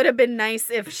 It would have been nice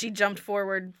if she jumped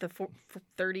forward the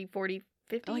 30, 40,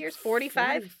 50 Like years,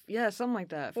 45, 40 yeah, something like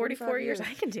that. 44 years.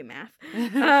 I can do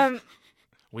math.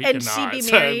 We And cannot, she'd be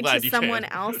so I'm married glad to you someone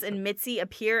can. else and Mitzi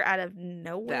appear out of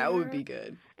nowhere. That would be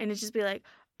good. And it'd just be like,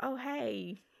 oh,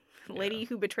 hey, lady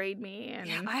who betrayed me. And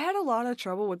Yeah, I had a lot of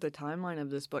trouble with the timeline of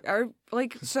this book.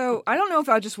 So I don't know if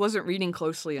I just wasn't reading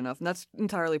closely enough, and that's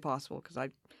entirely possible because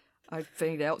I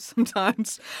fade out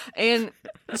sometimes. And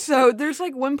so there's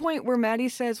like one point where Maddie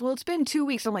says, "Well, it's been 2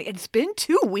 weeks." I'm like, "It's been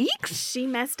 2 weeks?" she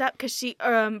messed up because she,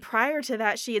 prior to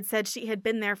that, she had said she had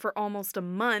been there for almost a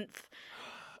month.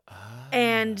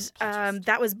 And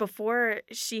that was before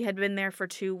she had been there for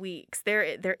 2 weeks. There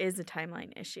is a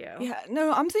timeline issue. Yeah,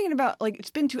 no, I'm thinking about, like, it's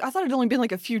been I thought it'd only been,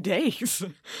 like, a few days.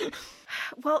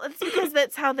 Well, it's because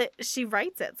that's how she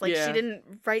writes it. It's like Yeah. she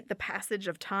didn't write the passage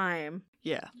of time.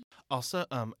 Yeah. Also,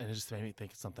 and it just made me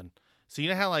think of something. So you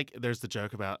know how, like, there's the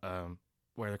joke about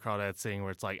where the crawdads sing,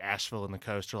 where it's like Asheville and the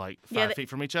coast are like 5 feet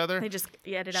from each other. They just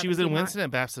edited out She the was in Piedmont. Winston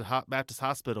at Baptist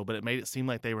Hospital, but it made it seem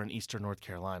like they were in Eastern North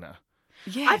Carolina.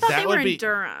 Yeah. I thought That they would were be- in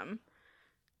Durham.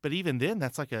 But even then,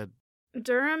 that's like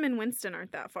Durham and Winston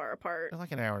aren't that far apart.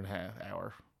 an hour and a half.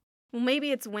 Well,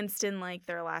 maybe it's Winston, like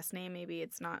their last name. Maybe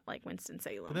it's not like But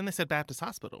Winston-Salem. then they said Baptist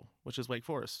Hospital, which is Wake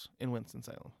Forest in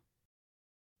Winston-Salem.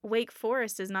 Wake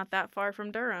Forest is not that far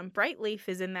from Durham. Brightleaf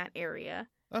is in that area.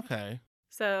 Okay.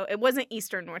 So it wasn't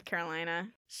Eastern North Carolina.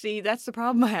 See, that's the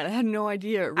problem I had. I had no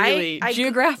idea, I- really, I-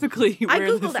 geographically, I where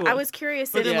Googled this it. was. I was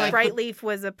curious But if then, like- Brightleaf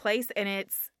was a place, and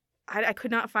I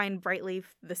could not find Brightleaf,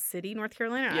 the city, North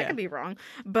Carolina. I Yeah. could be wrong.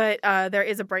 But there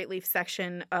is a Brightleaf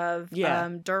section of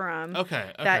Durham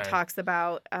Okay. that talks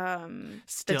about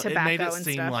Still, the tobacco it made it and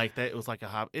seem stuff. like that it was like a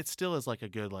hop. It still is like a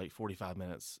good 45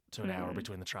 minutes to an hour Mhm.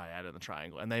 between the triad and the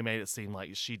triangle, and they made it seem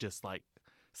like she just like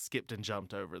skipped and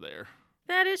jumped over there.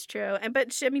 That is true.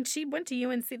 But she went to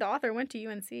UNC. The author went to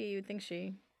UNC. You'd think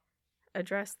she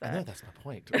addressed I know that. that's my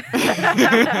point.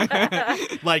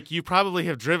 Like you probably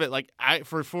have driven I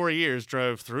for 4 years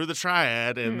drove through the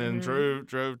triad and then Mhm.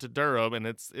 drove to Durham, and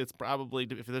it's probably,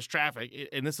 if there's traffic,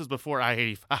 and this was before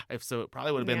I-85, so it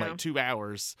probably would have been Yeah. like 2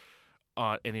 hours.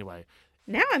 Anyway,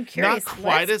 Now I'm curious.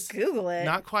 quite Let's as- Google it.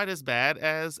 not quite as bad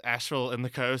as Asheville and the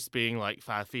coast being like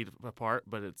 5 feet apart,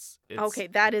 but it's Okay,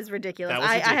 that is ridiculous. That was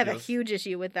I have a ridiculous. huge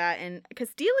issue with that. And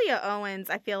because Delia Owens,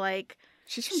 I feel like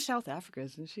She's from South Africa,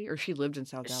 isn't she? Or she lived in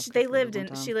South Africa. they for a lived long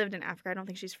in time. she lived in Africa. I don't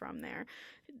think she's from there.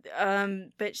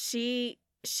 But she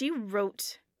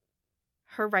wrote,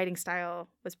 her writing style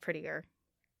was prettier.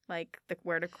 Like the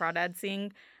Where the Crawdads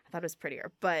Sing, I thought it was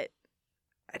prettier. But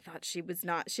I thought she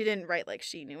didn't write like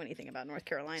she knew anything about North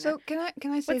Carolina. So can I say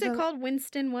What's it something? called?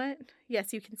 Winston what?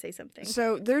 Yes, you can say something.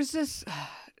 So there's this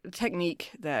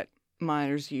technique that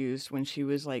Myers used when she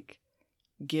was like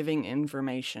giving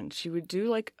information. She would do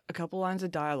like a couple lines of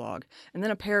dialogue and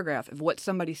then a paragraph of what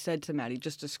somebody said to Maddie,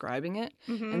 just describing it,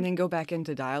 Mhm. and then go back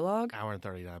into dialogue. hour and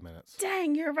 39 minutes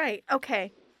Dang, you're right.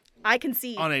 Okay. I can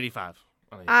see. on 85.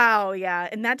 Oh yeah,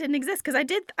 and that didn't exist because I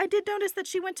did notice that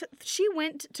she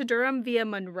went to Durham via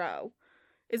Monroe,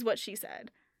 is what she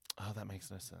said. Oh, that makes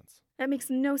no sense. That makes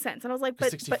no sense. And I was like, 'Cause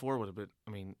but 64 would have been.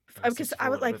 I mean, because I was 64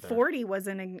 like would've been there. 40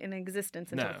 wasn't in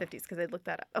existence until No. the 50s because I looked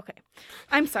that up. Okay,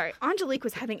 I'm sorry. Angelique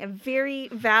was having a very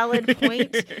valid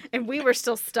point, and we were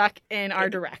still stuck in our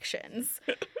directions.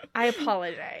 I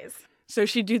apologize. So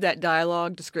she'd do that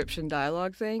description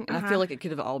dialogue thing, and I Uh-huh. feel like it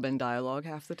could have all been dialogue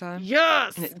half the time.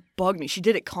 Yes. And it bugged me. She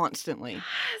did it constantly. Yes.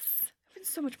 It's been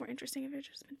so much more interesting if it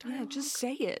just been Yeah, dialogue. just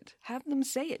say it. Have them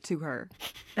say it to her.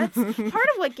 That's part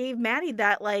of what gave Maddie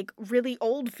that like really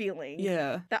old feeling.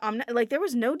 Yeah. That like there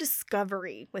was no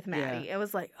discovery with Maddie. It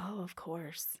was like, oh, of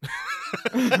course.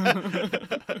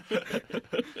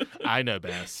 I know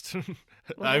best.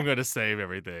 Well, I'm going to save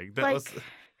everything. That like, was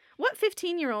what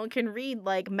 15-year-old can read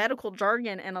like medical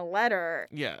jargon in a letter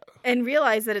yeah. and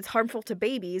realize that it's harmful to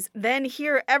babies, then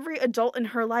hear every adult in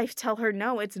her life tell her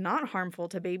no, it's not harmful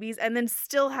to babies, and then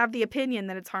still have the opinion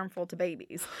that it's harmful to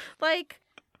babies? Like,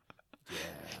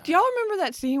 Do y'all remember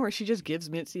that scene where she just gives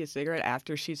Mitzi a cigarette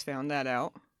after she's found that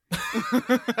out?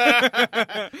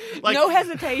 Like- no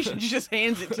hesitation. She just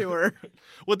hands it to her.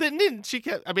 Well, didn't she?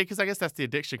 I mean, because I guess that's the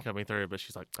addiction coming through. But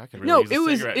she's like, I could really No, use a it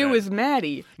was cigarette it now. was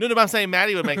Maddie. No, but I'm saying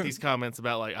Maddie would make these comments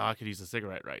about like, oh, I could use a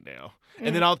cigarette right now,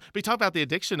 and then we talk about the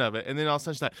addiction of it, and then all of a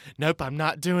sudden she's like, nope, I'm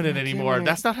not doing it Not anymore. doing it.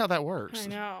 That's not how that works. I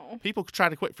know. People try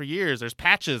to quit for years. There's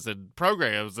patches and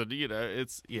programs, and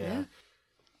it's yeah.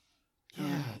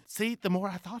 See, the more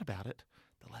I thought about it,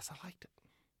 the less I liked it.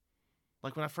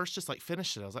 Like when I first just like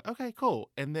finished it, I was like, okay, cool,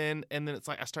 and then it's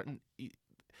like I start.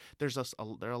 There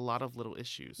are a lot of little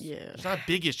issues. Yeah. There's not a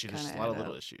big issue. There's just a Kinda lot of add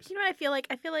little up. issues. You know what I feel like?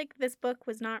 I feel like this book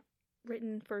was not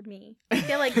written for me. I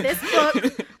feel like this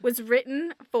book was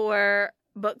written for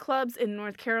book clubs in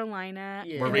North Carolina.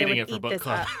 Yeah. and We're they reading would it for eat book this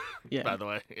club, up. Yeah. by the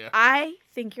way. Yeah. I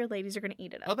think your ladies are going to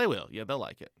eat it Oh, up. they will. Yeah, they'll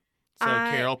like it. So,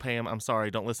 Carol, Pam, I'm sorry.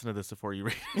 Don't listen to this before you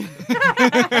read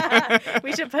it.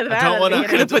 We should put that don't at wanna- the You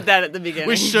could have beginning. put that at the beginning.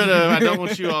 We should have. I don't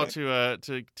want you all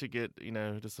to get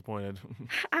disappointed.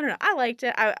 I don't know. I liked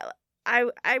it.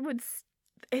 I would.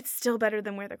 It's still better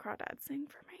than Where the Crawdads Sing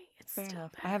for me. It's Fair still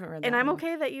enough. better. I haven't read that And I'm one.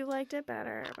 okay that you liked it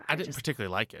better. But I didn't just,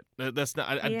 particularly like it. That's not.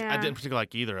 I Yeah. didn't particularly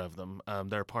like either of them.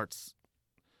 There are parts.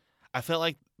 I felt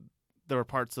like there were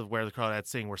parts of Where the Crawdads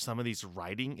Sing where some of these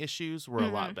writing issues were a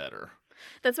lot better.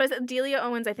 That's why I said Delia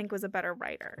Owens, I think, was a better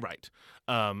writer. Right.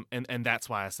 And that's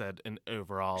why I said, and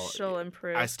overall, She'll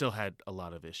improve. I still had a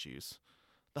lot of issues.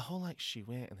 The whole, like, she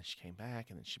went and then she came back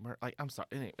and then she murdered. Like, I'm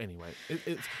sorry. Anyway,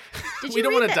 we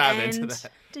don't want to dive into that.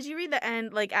 Did you read the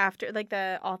end, like, after, like,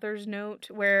 the author's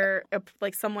note where,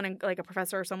 like, someone, in, like, a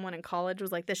professor or someone in college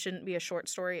was like, this shouldn't be a short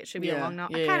story. It should be a long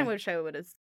novel. I kind of wish I would have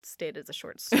stayed as a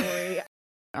short story.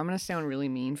 I'm going to sound really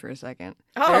mean for a second.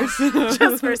 Oh,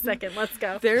 just for a second. Let's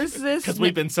go. There's this... Because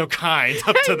we've been so kind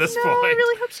up to this point. I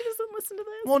really hope she doesn't listen to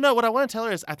this. Well, no, what I want to tell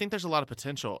her is I think there's a lot of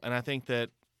potential, and I think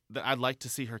that I'd like to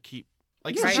see her keep...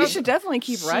 Like, yeah, she should definitely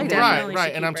keep writing.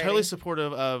 Right. And I'm totally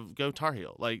supportive of Go Tar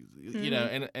Heel. Like, you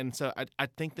know, and so I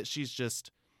think that she's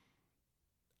just...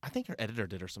 I think her editor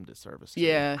did her some disservice. Too.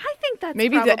 Yeah. I think that's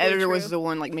maybe the editor true. was the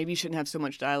one, like, maybe you shouldn't have so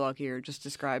much dialogue here, just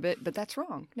describe it, but that's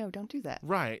wrong. No, don't do that.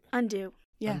 Right. Undo.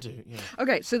 Yeah. Yeah.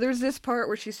 Okay, so there's this part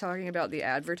where she's talking about the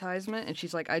advertisement, and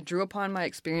she's like, I drew upon my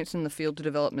experience in the field to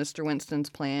develop Mr. Winston's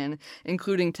plan,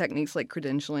 including techniques like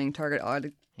credentialing, target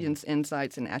audience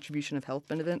insights, and attribution of health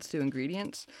benefits to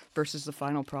ingredients versus the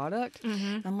final product.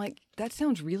 Mm-hmm. I'm like, that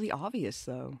sounds really obvious,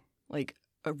 though. Like,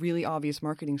 a really obvious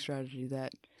marketing strategy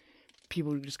that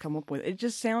people would just come up with. It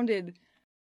just sounded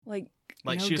like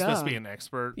she was supposed to be an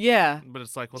expert. Yeah. But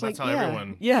it's like, well, It's that's like, how yeah,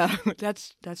 everyone... Yeah,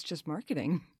 that's just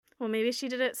marketing. Well, maybe she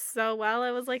did it so well,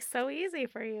 it was, like, so easy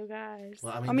for you guys.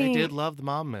 Well, I mean, they did love the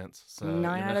mom mints. So,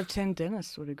 9 out of 10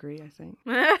 dentists would agree, I think.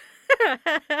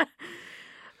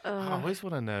 I always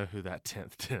want to know who that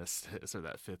 10th dentist is or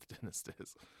that 5th dentist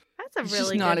is. That's a He's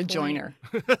really just not good a joiner.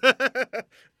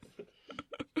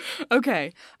 Well,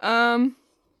 Okay.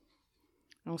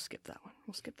 We'll skip that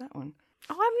one.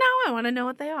 Oh, I want to know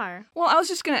what they are. Well, I was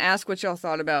just going to ask what y'all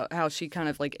thought about how she kind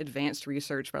of, like, advanced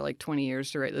research by, like, 20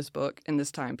 years to write this book in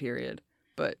this time period.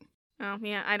 But... Oh,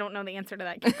 yeah, I don't know the answer to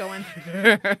that. Keep going.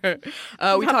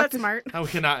 We talked smart. we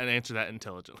cannot answer that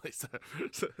intelligently. So.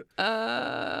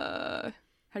 How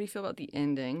do you feel about the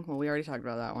ending? Well, we already talked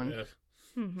about that one. Yeah.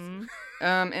 Mm-hmm.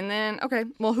 And then, okay,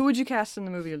 well, who would you cast in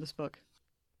the movie or this book?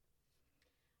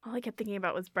 All I kept thinking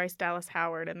about was Bryce Dallas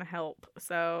Howard in The Help,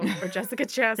 or Jessica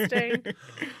Chastain.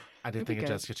 I did think of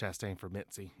Jessica Chastain for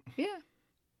Mitzi. Yeah.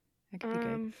 That could be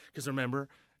good. Because remember,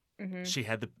 she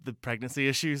had the pregnancy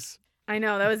issues. I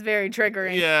know, that was very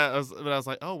triggering. Yeah, I was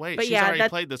like, oh, wait, But she's yeah, already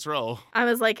played this role. I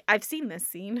was like, I've seen this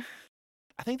scene.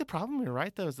 I think the problem, you're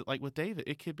right, though, is that, like, with David,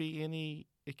 it could be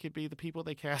the people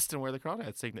they cast in Where the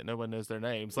Crawdads Sing that no one knows their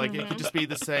names. Like, it could just be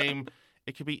the same.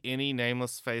 It could be any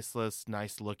nameless, faceless,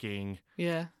 nice-looking,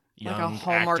 yeah, young like a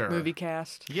Hallmark actor. movie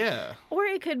cast. Yeah. Or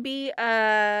it could be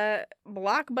a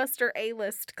blockbuster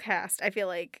A-list cast, I feel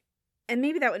like. And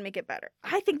maybe that would make it better.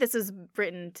 I think this is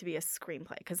written to be a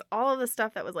screenplay because all of the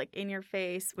stuff that was like in your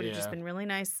face would have just been really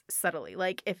nice subtly.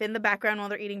 Like if in the background while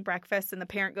they're eating breakfast and the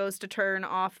parent goes to turn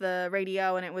off the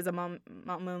radio and it was a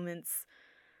Moments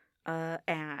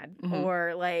ad,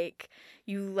 or like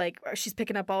she's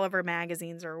picking up all of her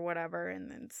magazines or whatever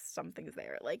and then something's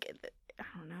there. Like, I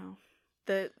don't know.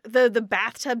 The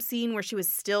bathtub scene where she was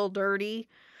still dirty,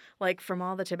 like from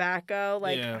all the tobacco,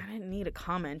 like I didn't need a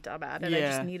comment about it. I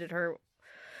just needed her.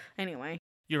 Anyway,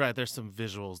 you're right. There's some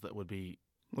visuals that would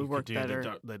work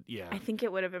better. I think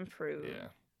it would have improved.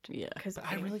 Yeah. Because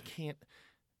I really can't.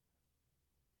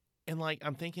 And like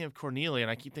I'm thinking of Cornelia,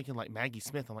 and I keep thinking like Maggie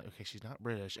Smith. I'm like, okay, she's not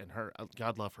British, and her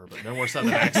God love her, but no more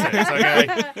Southern accents.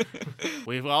 Okay,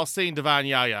 we've all seen Divine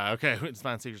Yaya. Okay, it's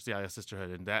Fine Secrets, Yaya Sisterhood,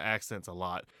 and that accent's a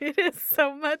lot. It is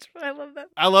so much, but I love that.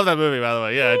 I love that movie, by the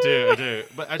way. Yeah, I do.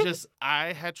 But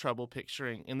I had trouble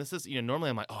picturing, and this is normally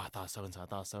I'm like, oh, I thought so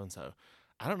and so.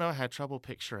 I don't know. I had trouble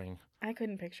picturing. I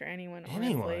couldn't picture anyone.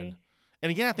 Honestly. And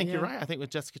again, I think you're right. I think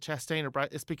with Jessica Chastain or Bryce,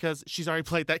 it's because she's already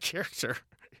played that character.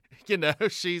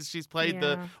 She's played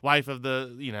the wife of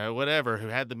the, whatever, who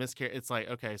had the miscarriage. It's like,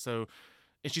 okay, so,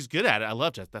 and she's good at it. I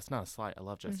love Jessica. That's not a slight. I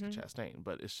love Jessica Chastain,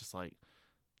 but it's just like,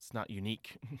 it's not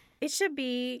unique. It should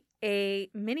be a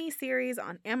mini series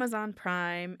on Amazon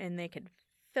Prime, and they could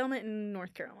film it in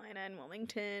North Carolina and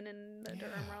Wilmington and the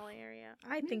Durham Raleigh area.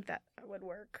 I think that would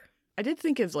work. I did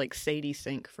think of like Sadie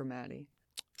Sink for Maddie.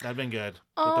 That'd been good.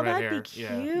 Oh, with the red that'd hair. be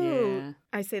cute. Yeah.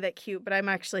 I say that cute, but I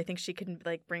actually think she can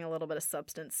like bring a little bit of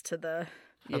substance to the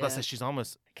I was about to say she's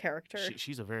almost character.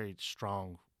 She's a very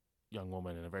strong young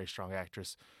woman and a very strong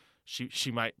actress.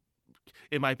 She might.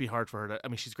 It might be hard for her to. I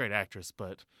mean, she's a great actress,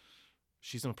 but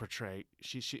she's going to portray,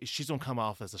 she's going to come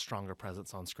off as a stronger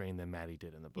presence on screen than Maddie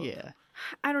did in the book. Yeah.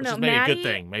 I don't Which know. is maybe Maddie, a good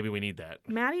thing. Maybe we need that.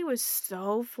 Maddie was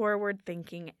so forward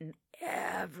thinking in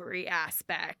every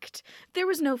aspect. There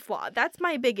was no flaw. That's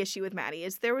my big issue with Maddie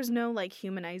is there was no like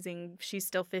humanizing she's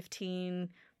still 15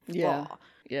 flaw. Yeah.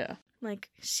 Yeah. Like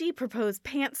she proposed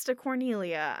pants to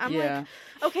Cornelia. I'm Yeah.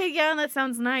 like, okay, yeah, that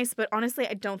sounds nice, but honestly,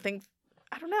 I don't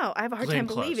know. I have a hard Glenn time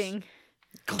Close. believing.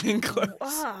 Clean clothes.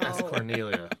 Wow. That's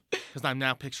Cornelia. Because I'm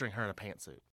now picturing her in a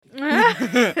pantsuit.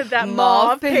 That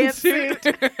mauve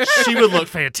pantsuit. She would look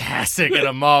fantastic in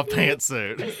a mauve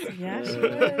pantsuit. Yeah, she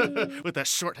would. With that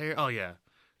short hair. Oh, yeah.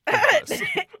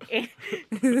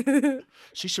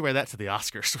 She should wear that to the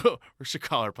Oscars. We should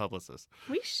call her publicist.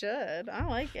 We should. I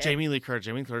like it. Jamie Lee Curtis.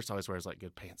 Jamie Lee Curtis always wears like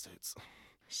good pantsuits.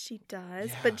 She does.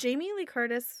 Yeah. But Jamie Lee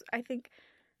Curtis, I think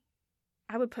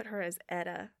I would put her as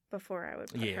Etta before I would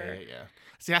put her. Yeah.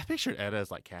 See, I pictured Etta as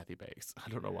like Kathy Bates. I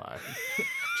don't know why.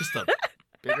 Just a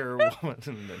bigger woman.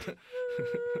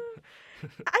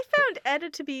 I found Etta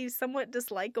to be somewhat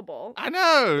dislikable. I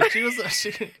know. She was.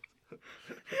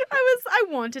 I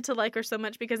wanted to like her so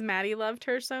much because Maddie loved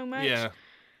her so much. Yeah.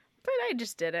 But I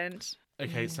just didn't.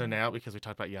 Okay, so now because we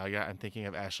talked about Yaya, I'm thinking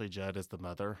of Ashley Judd as the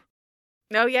mother.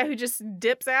 Oh yeah, who just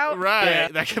dips out? Right. Yeah.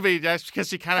 That could be just because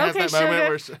she kind of Okay, has that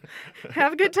moment where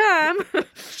Have a good time.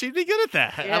 she'd be good at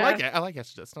that. Yeah. I like it. I like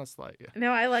Ashley Judd. It's not slight. Yeah.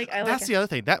 No, I like That's it. the other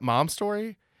thing. That mom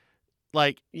story,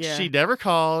 like, Yeah. she never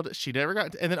called. She never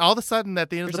got. And then all of a sudden, at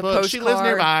the end There's of a the book, she lives postcard.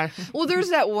 nearby. Well, there's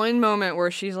that one moment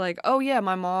where she's like, "Oh yeah,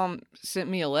 my mom sent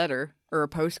me a letter or a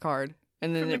postcard,"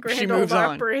 and then From the she Grand moves Ole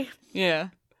on. Opry. Yeah.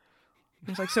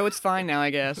 It's like, so it's fine now,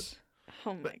 I guess.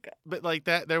 Oh my god. But like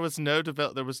that, there was no and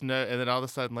then all of a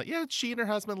sudden, like, yeah, she and her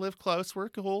husband live close. We're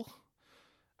cool.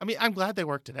 I mean, I'm glad they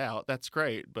worked it out. That's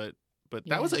great. But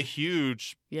that was Yeah. a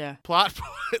huge Yeah. plot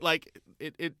point. Like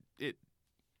it,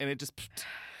 and it just.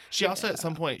 She also at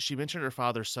some point she mentioned her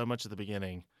father so much at the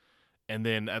beginning, and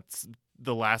then at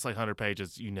the last like 100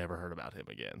 pages, you never heard about him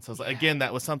again. So it's like, again,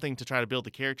 that was something to try to build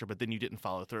the character, but then you didn't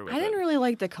follow through with I it. didn't really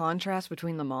like the contrast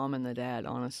between the mom and the dad,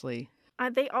 honestly.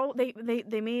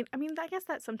 They made. I mean, I guess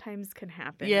that sometimes can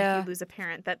happen. Yeah. If you lose a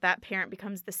parent, that parent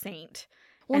becomes the saint.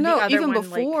 Well, And the no, other even one,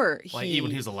 like- before Like, he even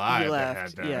when he was alive, he they left.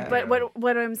 had that. Yeah. But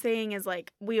what I'm saying is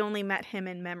like we only met him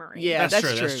in memory. Yeah, That's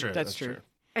that's true. true. That's true.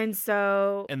 And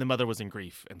so And the mother was in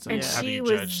grief, and so and how do she you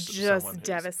was judge just someone who's-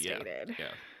 devastated.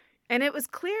 Yeah. And it was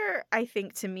clear, I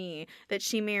think, to me that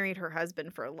she married her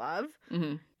husband for love,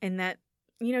 Hmm. and that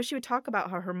she would talk about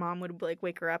how her mom would like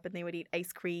wake her up and they would eat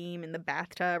ice cream in the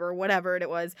bathtub or whatever it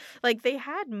was. Like they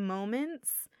had moments,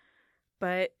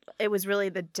 but it was really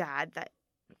the dad that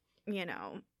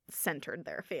centered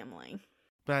their family.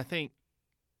 But I think,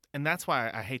 and that's why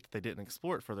I hate that they didn't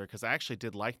explore it further, because I actually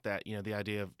did like that, the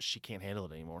idea of she can't handle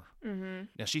it anymore. Mm-hmm.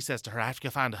 Now, she says to her, I have to go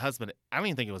find a husband. I don't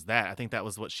even think it was that. I think that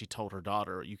was what she told her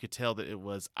daughter. You could tell that it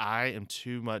was, I am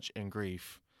too much in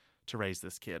grief to raise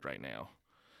this kid right now.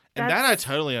 And that I That's-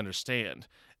 totally understand.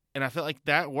 And I felt like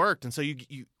that worked. And so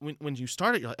you when you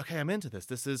started, you're like, okay, I'm into this.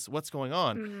 This is what's going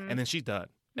on. Mhm. And then she's done.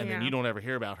 And then Yeah. you don't ever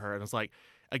hear about her. And it's like,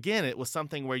 again, it was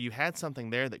something where you had something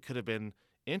there that could have been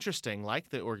interesting, like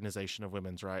the Organization of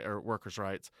Women's Rights or Workers'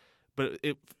 Rights, but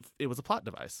it was a plot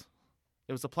device.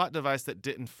 It was a plot device that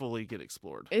didn't fully get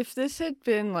explored. If this had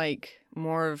been like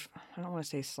more of, I don't want to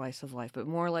say slice of life, but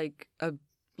more like a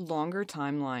longer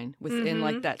timeline within Mhm.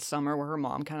 like that summer where her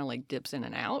mom kind of like dips in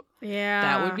and out, Yeah.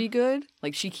 that would be good.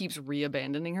 Like she keeps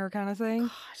re-abandoning her kind of thing.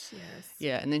 Gosh, yes.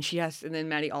 Yeah, and then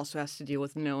Maddie also has to deal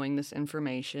with knowing this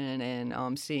information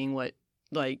and seeing what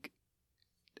like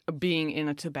being in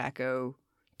a tobacco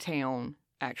town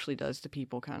actually does to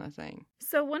people kind of thing.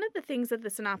 So one of the things that the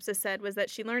synopsis said was that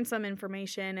she learned some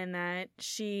information and that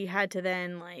she had to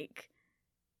then like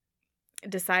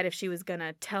decide if she was going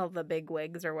to tell the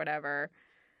bigwigs or whatever.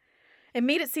 It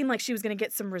made it seem like she was going to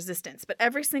get some resistance, but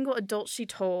every single adult she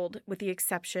told, with the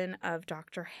exception of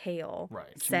Dr. Hale, Right.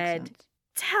 Which makes said, sense.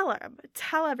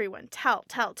 tell everyone, tell,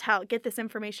 get this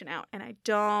information out. And I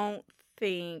don't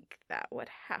think that would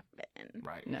happen.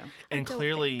 Right. No. And don't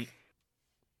clearly, think.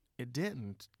 it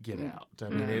didn't get Mm. out. I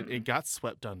mean, Mm. it got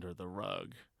swept under the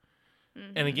rug.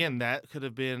 Mhm. And again, that could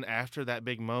have been after that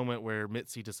big moment where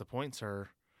Mitzi disappoints her.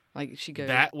 Like she goes,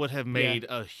 That would have made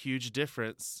a huge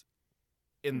difference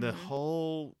in the Mhm.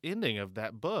 whole ending of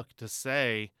that book to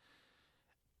say,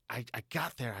 I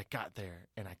got there,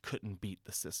 and I couldn't beat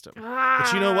the system.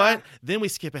 But you know what? Then we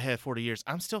skip ahead 40 years.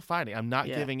 I'm still fighting. I'm not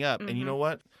Yeah. giving up. And you know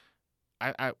what?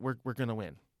 We're going to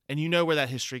win. And you know where that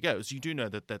history goes. You do know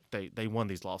that they won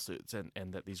these lawsuits and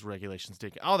that these regulations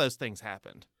did. All those things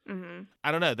happened. Mhm.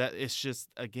 I don't know. That it's just,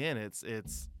 again, it's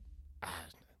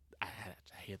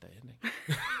I hate that ending.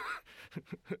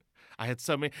 I had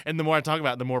so many, and the more I talk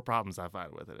about it, the more problems I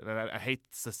find with it. And I hate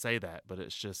to say that, but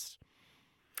it's just.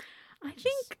 I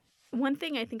think one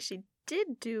thing I think she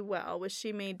did do well was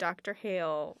she made Dr.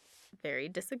 Hale very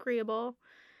disagreeable.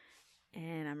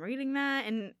 And I'm reading that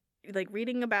and like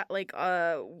reading about like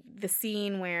the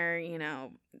scene where, you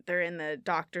know, they're in the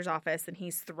doctor's office and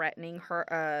he's threatening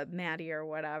her Maddie or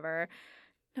whatever.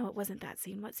 No, it wasn't that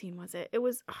scene. What scene was it? It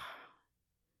was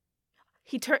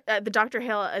the Dr.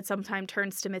 Hale at some time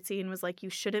turns to Mitzi and was like, you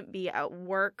shouldn't be at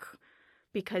work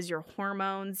because your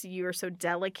hormones, you're so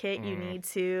delicate, you need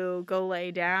to go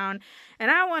lay down. And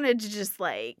I wanted to just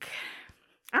like,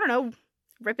 I don't know,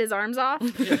 rip his arms off.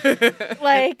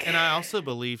 Like, and I also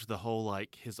believed the whole,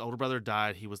 like, his older brother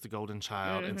died, he was the golden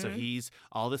child, and so he's,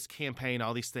 all this campaign,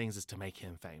 all these things is to make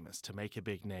him famous, to make a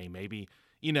big name, maybe,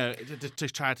 you know, to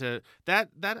try to, I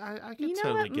can you know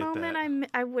totally what get moment that.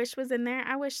 I wish was in there?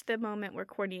 I wish the moment where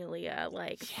Cornelia,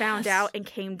 like, found out and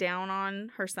came down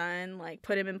on her son, like,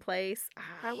 put him in place.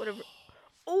 I would have,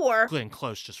 or... Glenn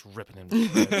Close just ripping him to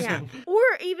shreds. Yeah. Or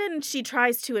even she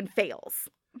tries to and fails.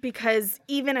 Because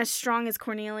even as strong as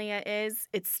Cornelia is,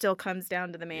 it still comes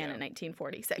down to the man in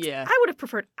 1946. Yeah. I would have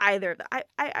preferred either.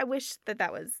 I wish that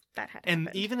had happened. And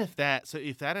even if that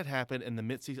had happened and the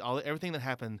Mitzi, everything that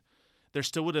happened, there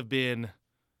still would have been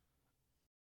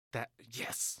that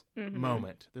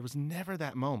moment. There was never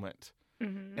that moment.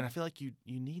 And I feel like you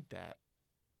need that.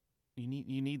 You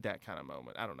need that kind of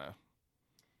moment. I don't know.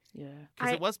 Yeah.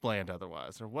 Because it was bland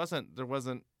otherwise. There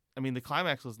wasn't. I mean, the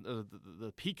climax was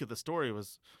the peak of the story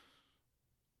was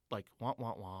like wah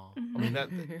wah wah. I mean that,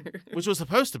 which was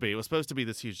supposed to be. It was supposed to be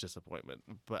this huge disappointment.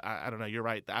 But I don't know. You're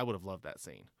right. I would have loved that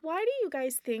scene. Why do you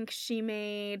guys think she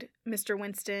made Mr.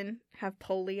 Winston have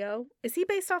polio? Is he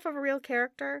based off of a real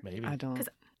character? Maybe I don't.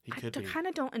 He could be. I kind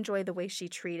of don't enjoy the way she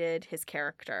treated his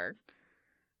character.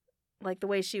 Like the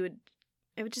way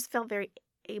it just felt very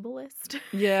ableist.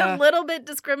 Yeah. A little bit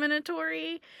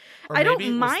discriminatory. Or I maybe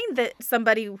don't mind that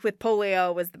somebody with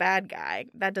polio was the bad guy.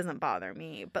 That doesn't bother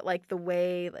me. But like the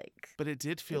way But it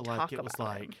did feel they like talk it was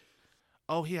about him. like,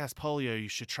 oh, he has polio. You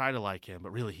should try to like him,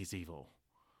 but really he's evil.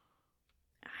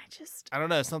 I don't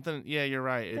know, something. Yeah, you're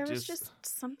right. There was just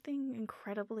something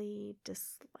incredibly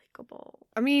dislikable.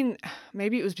 I mean,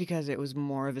 maybe it was because it was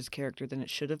more of his character than it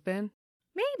should have been.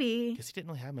 Maybe. Because he didn't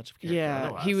really have much of a character. Yeah,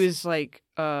 otherwise. he was like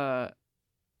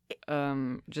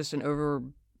just an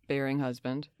overbearing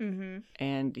husband,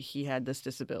 and he had this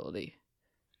disability,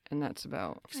 and that's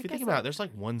about. Because if you think about it, there's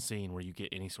like one scene where you get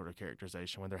any sort of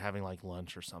characterization when they're having like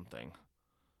lunch or something.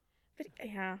 But,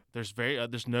 yeah. There's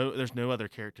no other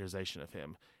characterization of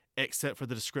him except for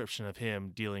the description of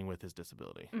him dealing with his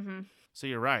disability. So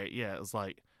you're right. Yeah, it was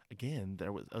like again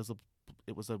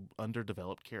it was a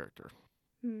underdeveloped character.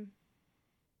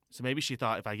 So maybe she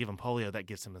thought if I give him polio, that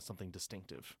gives him something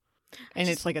distinctive. And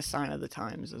it's like a sign of the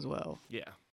times as well. Yeah.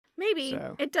 Maybe.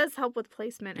 So. It does help with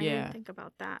placement. I Yeah. didn't think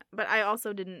about that. But I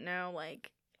also didn't know, like,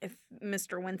 if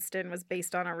Mr. Winston was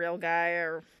based on a real guy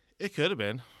or... It could have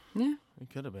been. Yeah. It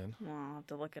could have been. Well, I'll have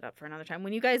to look it up for another time.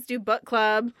 When you guys do book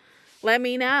club, let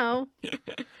me know.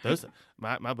 Those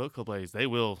my book club ladies, they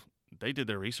did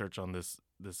their research on this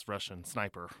Russian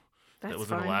sniper. That's that was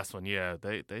fun. in the last one. Yeah,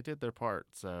 they did their part.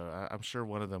 So I'm sure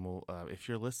one of them will, if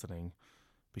you're listening,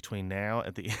 between now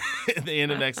at the at the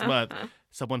end of next month,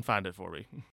 someone find it for me.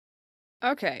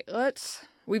 Okay,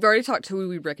 we've already talked to who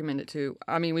we recommend it to.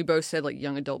 I mean, we both said like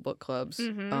young adult book clubs,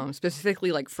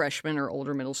 specifically like freshmen or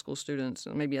older middle school students,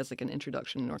 maybe as like an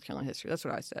introduction to North Carolina history. That's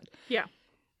what I said. Yeah.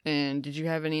 And did you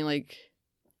have any like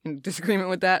disagreement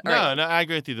with that? No, All right. no, I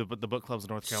agree with you. The book clubs in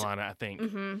North Carolina, I think.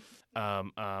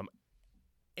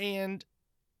 And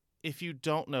if you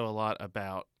don't know a lot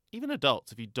about, even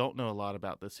adults, if you don't know a lot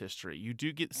about this history, you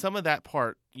do get some of that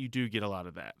part. You do get a lot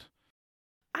of that.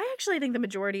 I actually think the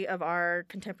majority of our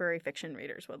contemporary fiction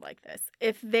readers would like this.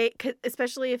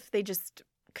 Especially if they just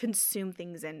consume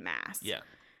things en masse. Yeah.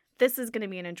 This is going to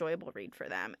be an enjoyable read for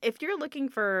them. If you're looking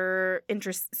for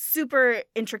super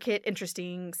intricate,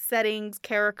 interesting settings,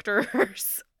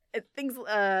 characters, things,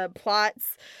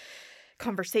 plots,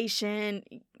 conversation,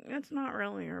 it's not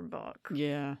really your book.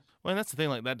 Yeah. Well, and that's the thing.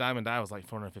 Like that Diamond Die was like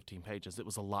 415 pages. It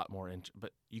was a lot more,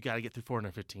 but you got to get through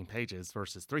 415 pages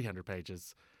versus 300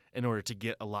 pages in order to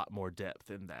get a lot more depth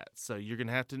in that. So you're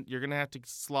gonna have to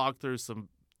slog through some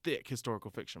thick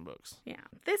historical fiction books. Yeah.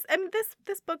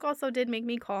 This book also did make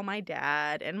me call my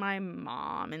dad and my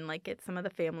mom and like get some of the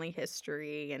family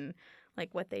history and like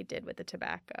what they did with the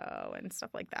tobacco and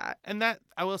stuff like that. And that,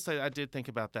 I will say, I did think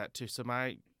about that too. So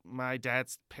my my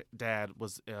dad's dad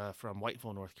was from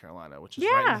Whiteville, North Carolina, which is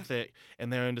right in the thick,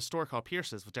 and they owned a store called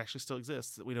Pierce's, which actually still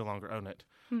exists. We no longer own it,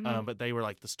 but they were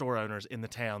like the store owners in the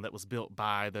town that was built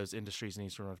by those industries in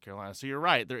Eastern North Carolina. So you're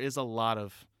right, there is a lot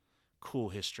of cool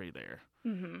history there,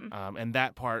 and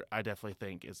that part I definitely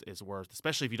think is worth,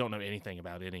 especially if you don't know anything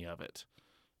about any of it.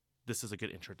 This is a good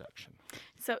introduction.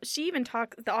 So she even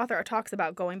the author talks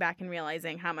about going back and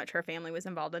realizing how much her family was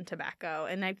involved in tobacco.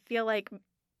 And I feel like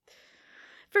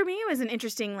for me, it was an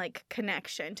interesting like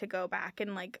connection to go back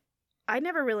and like, I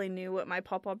never really knew what my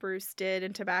Pawpaw Bruce did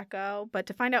in tobacco, but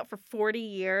to find out for 40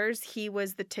 years, he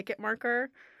was the ticket marker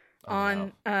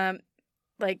on,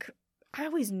 like, I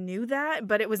always knew that,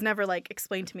 but it was never like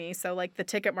explained to me. So like the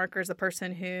ticket marker is the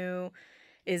person who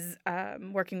is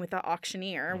working with the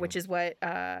auctioneer, which is what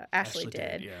Ashley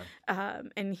did.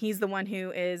 And he's the one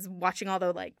who is watching all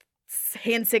the like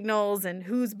hand signals and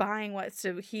who's buying what,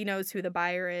 so he knows who the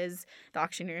buyer is, the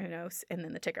auctioneer who knows, and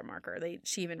then the ticket marker.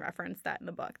 She even referenced that in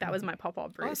the book. That was my Pawpaw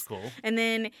Bruce. That's cool. And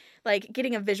then like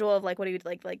getting a visual of like what he would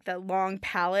like the long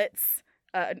pallets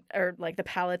or like the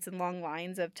pallets and long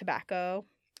lines of tobacco.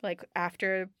 Like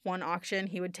after one auction,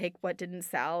 he would take what didn't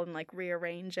sell and like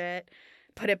rearrange it,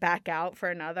 put it back out for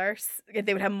another.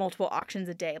 They would have multiple auctions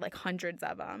a day, like hundreds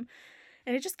of them.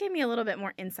 And it just gave me a little bit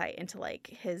more insight into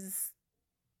like his,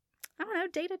 I don't know,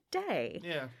 day to day.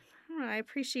 Yeah. I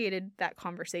appreciated that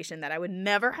conversation that I would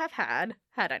never have had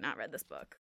I not read this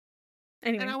book.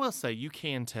 Anyway. And I will say, you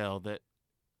can tell that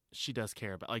she does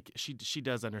care about, like, she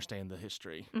does understand the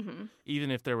history.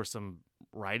 Even if there were some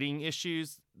writing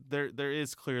issues, there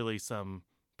is clearly some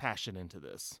passion into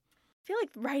this. I feel like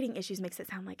writing issues makes it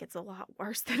sound like it's a lot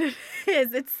worse than it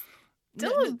is. It's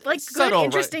still like subtle, good,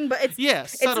 interesting, but it's subtle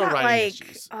it's not writing like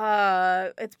issues.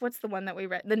 It's what's the one that we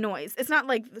read? The Noise. It's not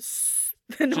like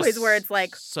the noise Just where it's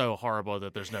like so horrible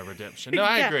that there's no redemption. No,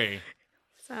 I agree.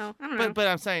 So I don't know. But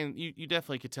I'm saying you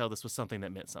definitely could tell this was something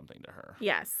that meant something to her.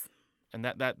 Yes. And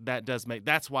that does make,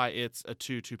 that's why it's a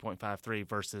 2.53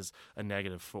 versus a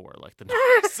 -4, like the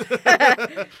Noise.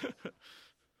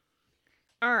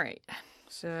 All right.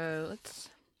 So let's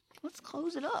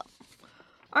close it up.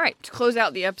 All right, to close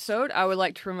out the episode, I would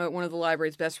like to promote one of the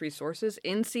library's best resources,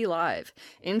 NC Live.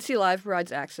 NC Live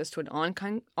provides access to an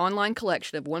online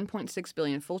collection of 1.6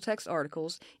 billion full-text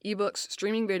articles, ebooks,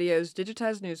 streaming videos,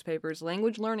 digitized newspapers,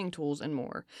 language learning tools, and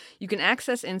more. You can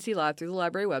access NC Live through the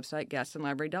library website,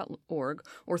 gastonlibrary.org,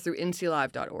 or through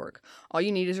nclive.org. All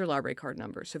you need is your library card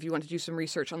number. So if you want to do some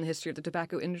research on the history of the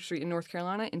tobacco industry in North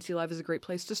Carolina, NC Live is a great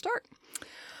place to start.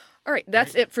 All right,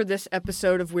 that's it for this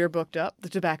episode of We're Booked Up. The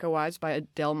Tobacco Wives by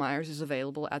Adele Myers is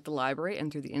available at the library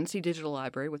and through the NC Digital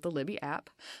Library with the Libby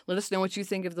app. Let us know what you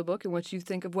think of the book and what you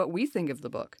think of what we think of the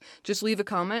book. Just leave a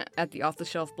comment at the Off the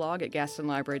Shelf blog at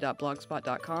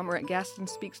gastonlibrary.blogspot.com or at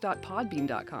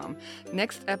gastonspeaks.podbean.com.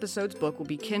 Next episode's book will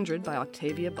be Kindred by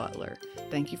Octavia Butler.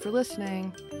 Thank you for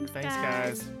listening. Thanks,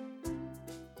 guys.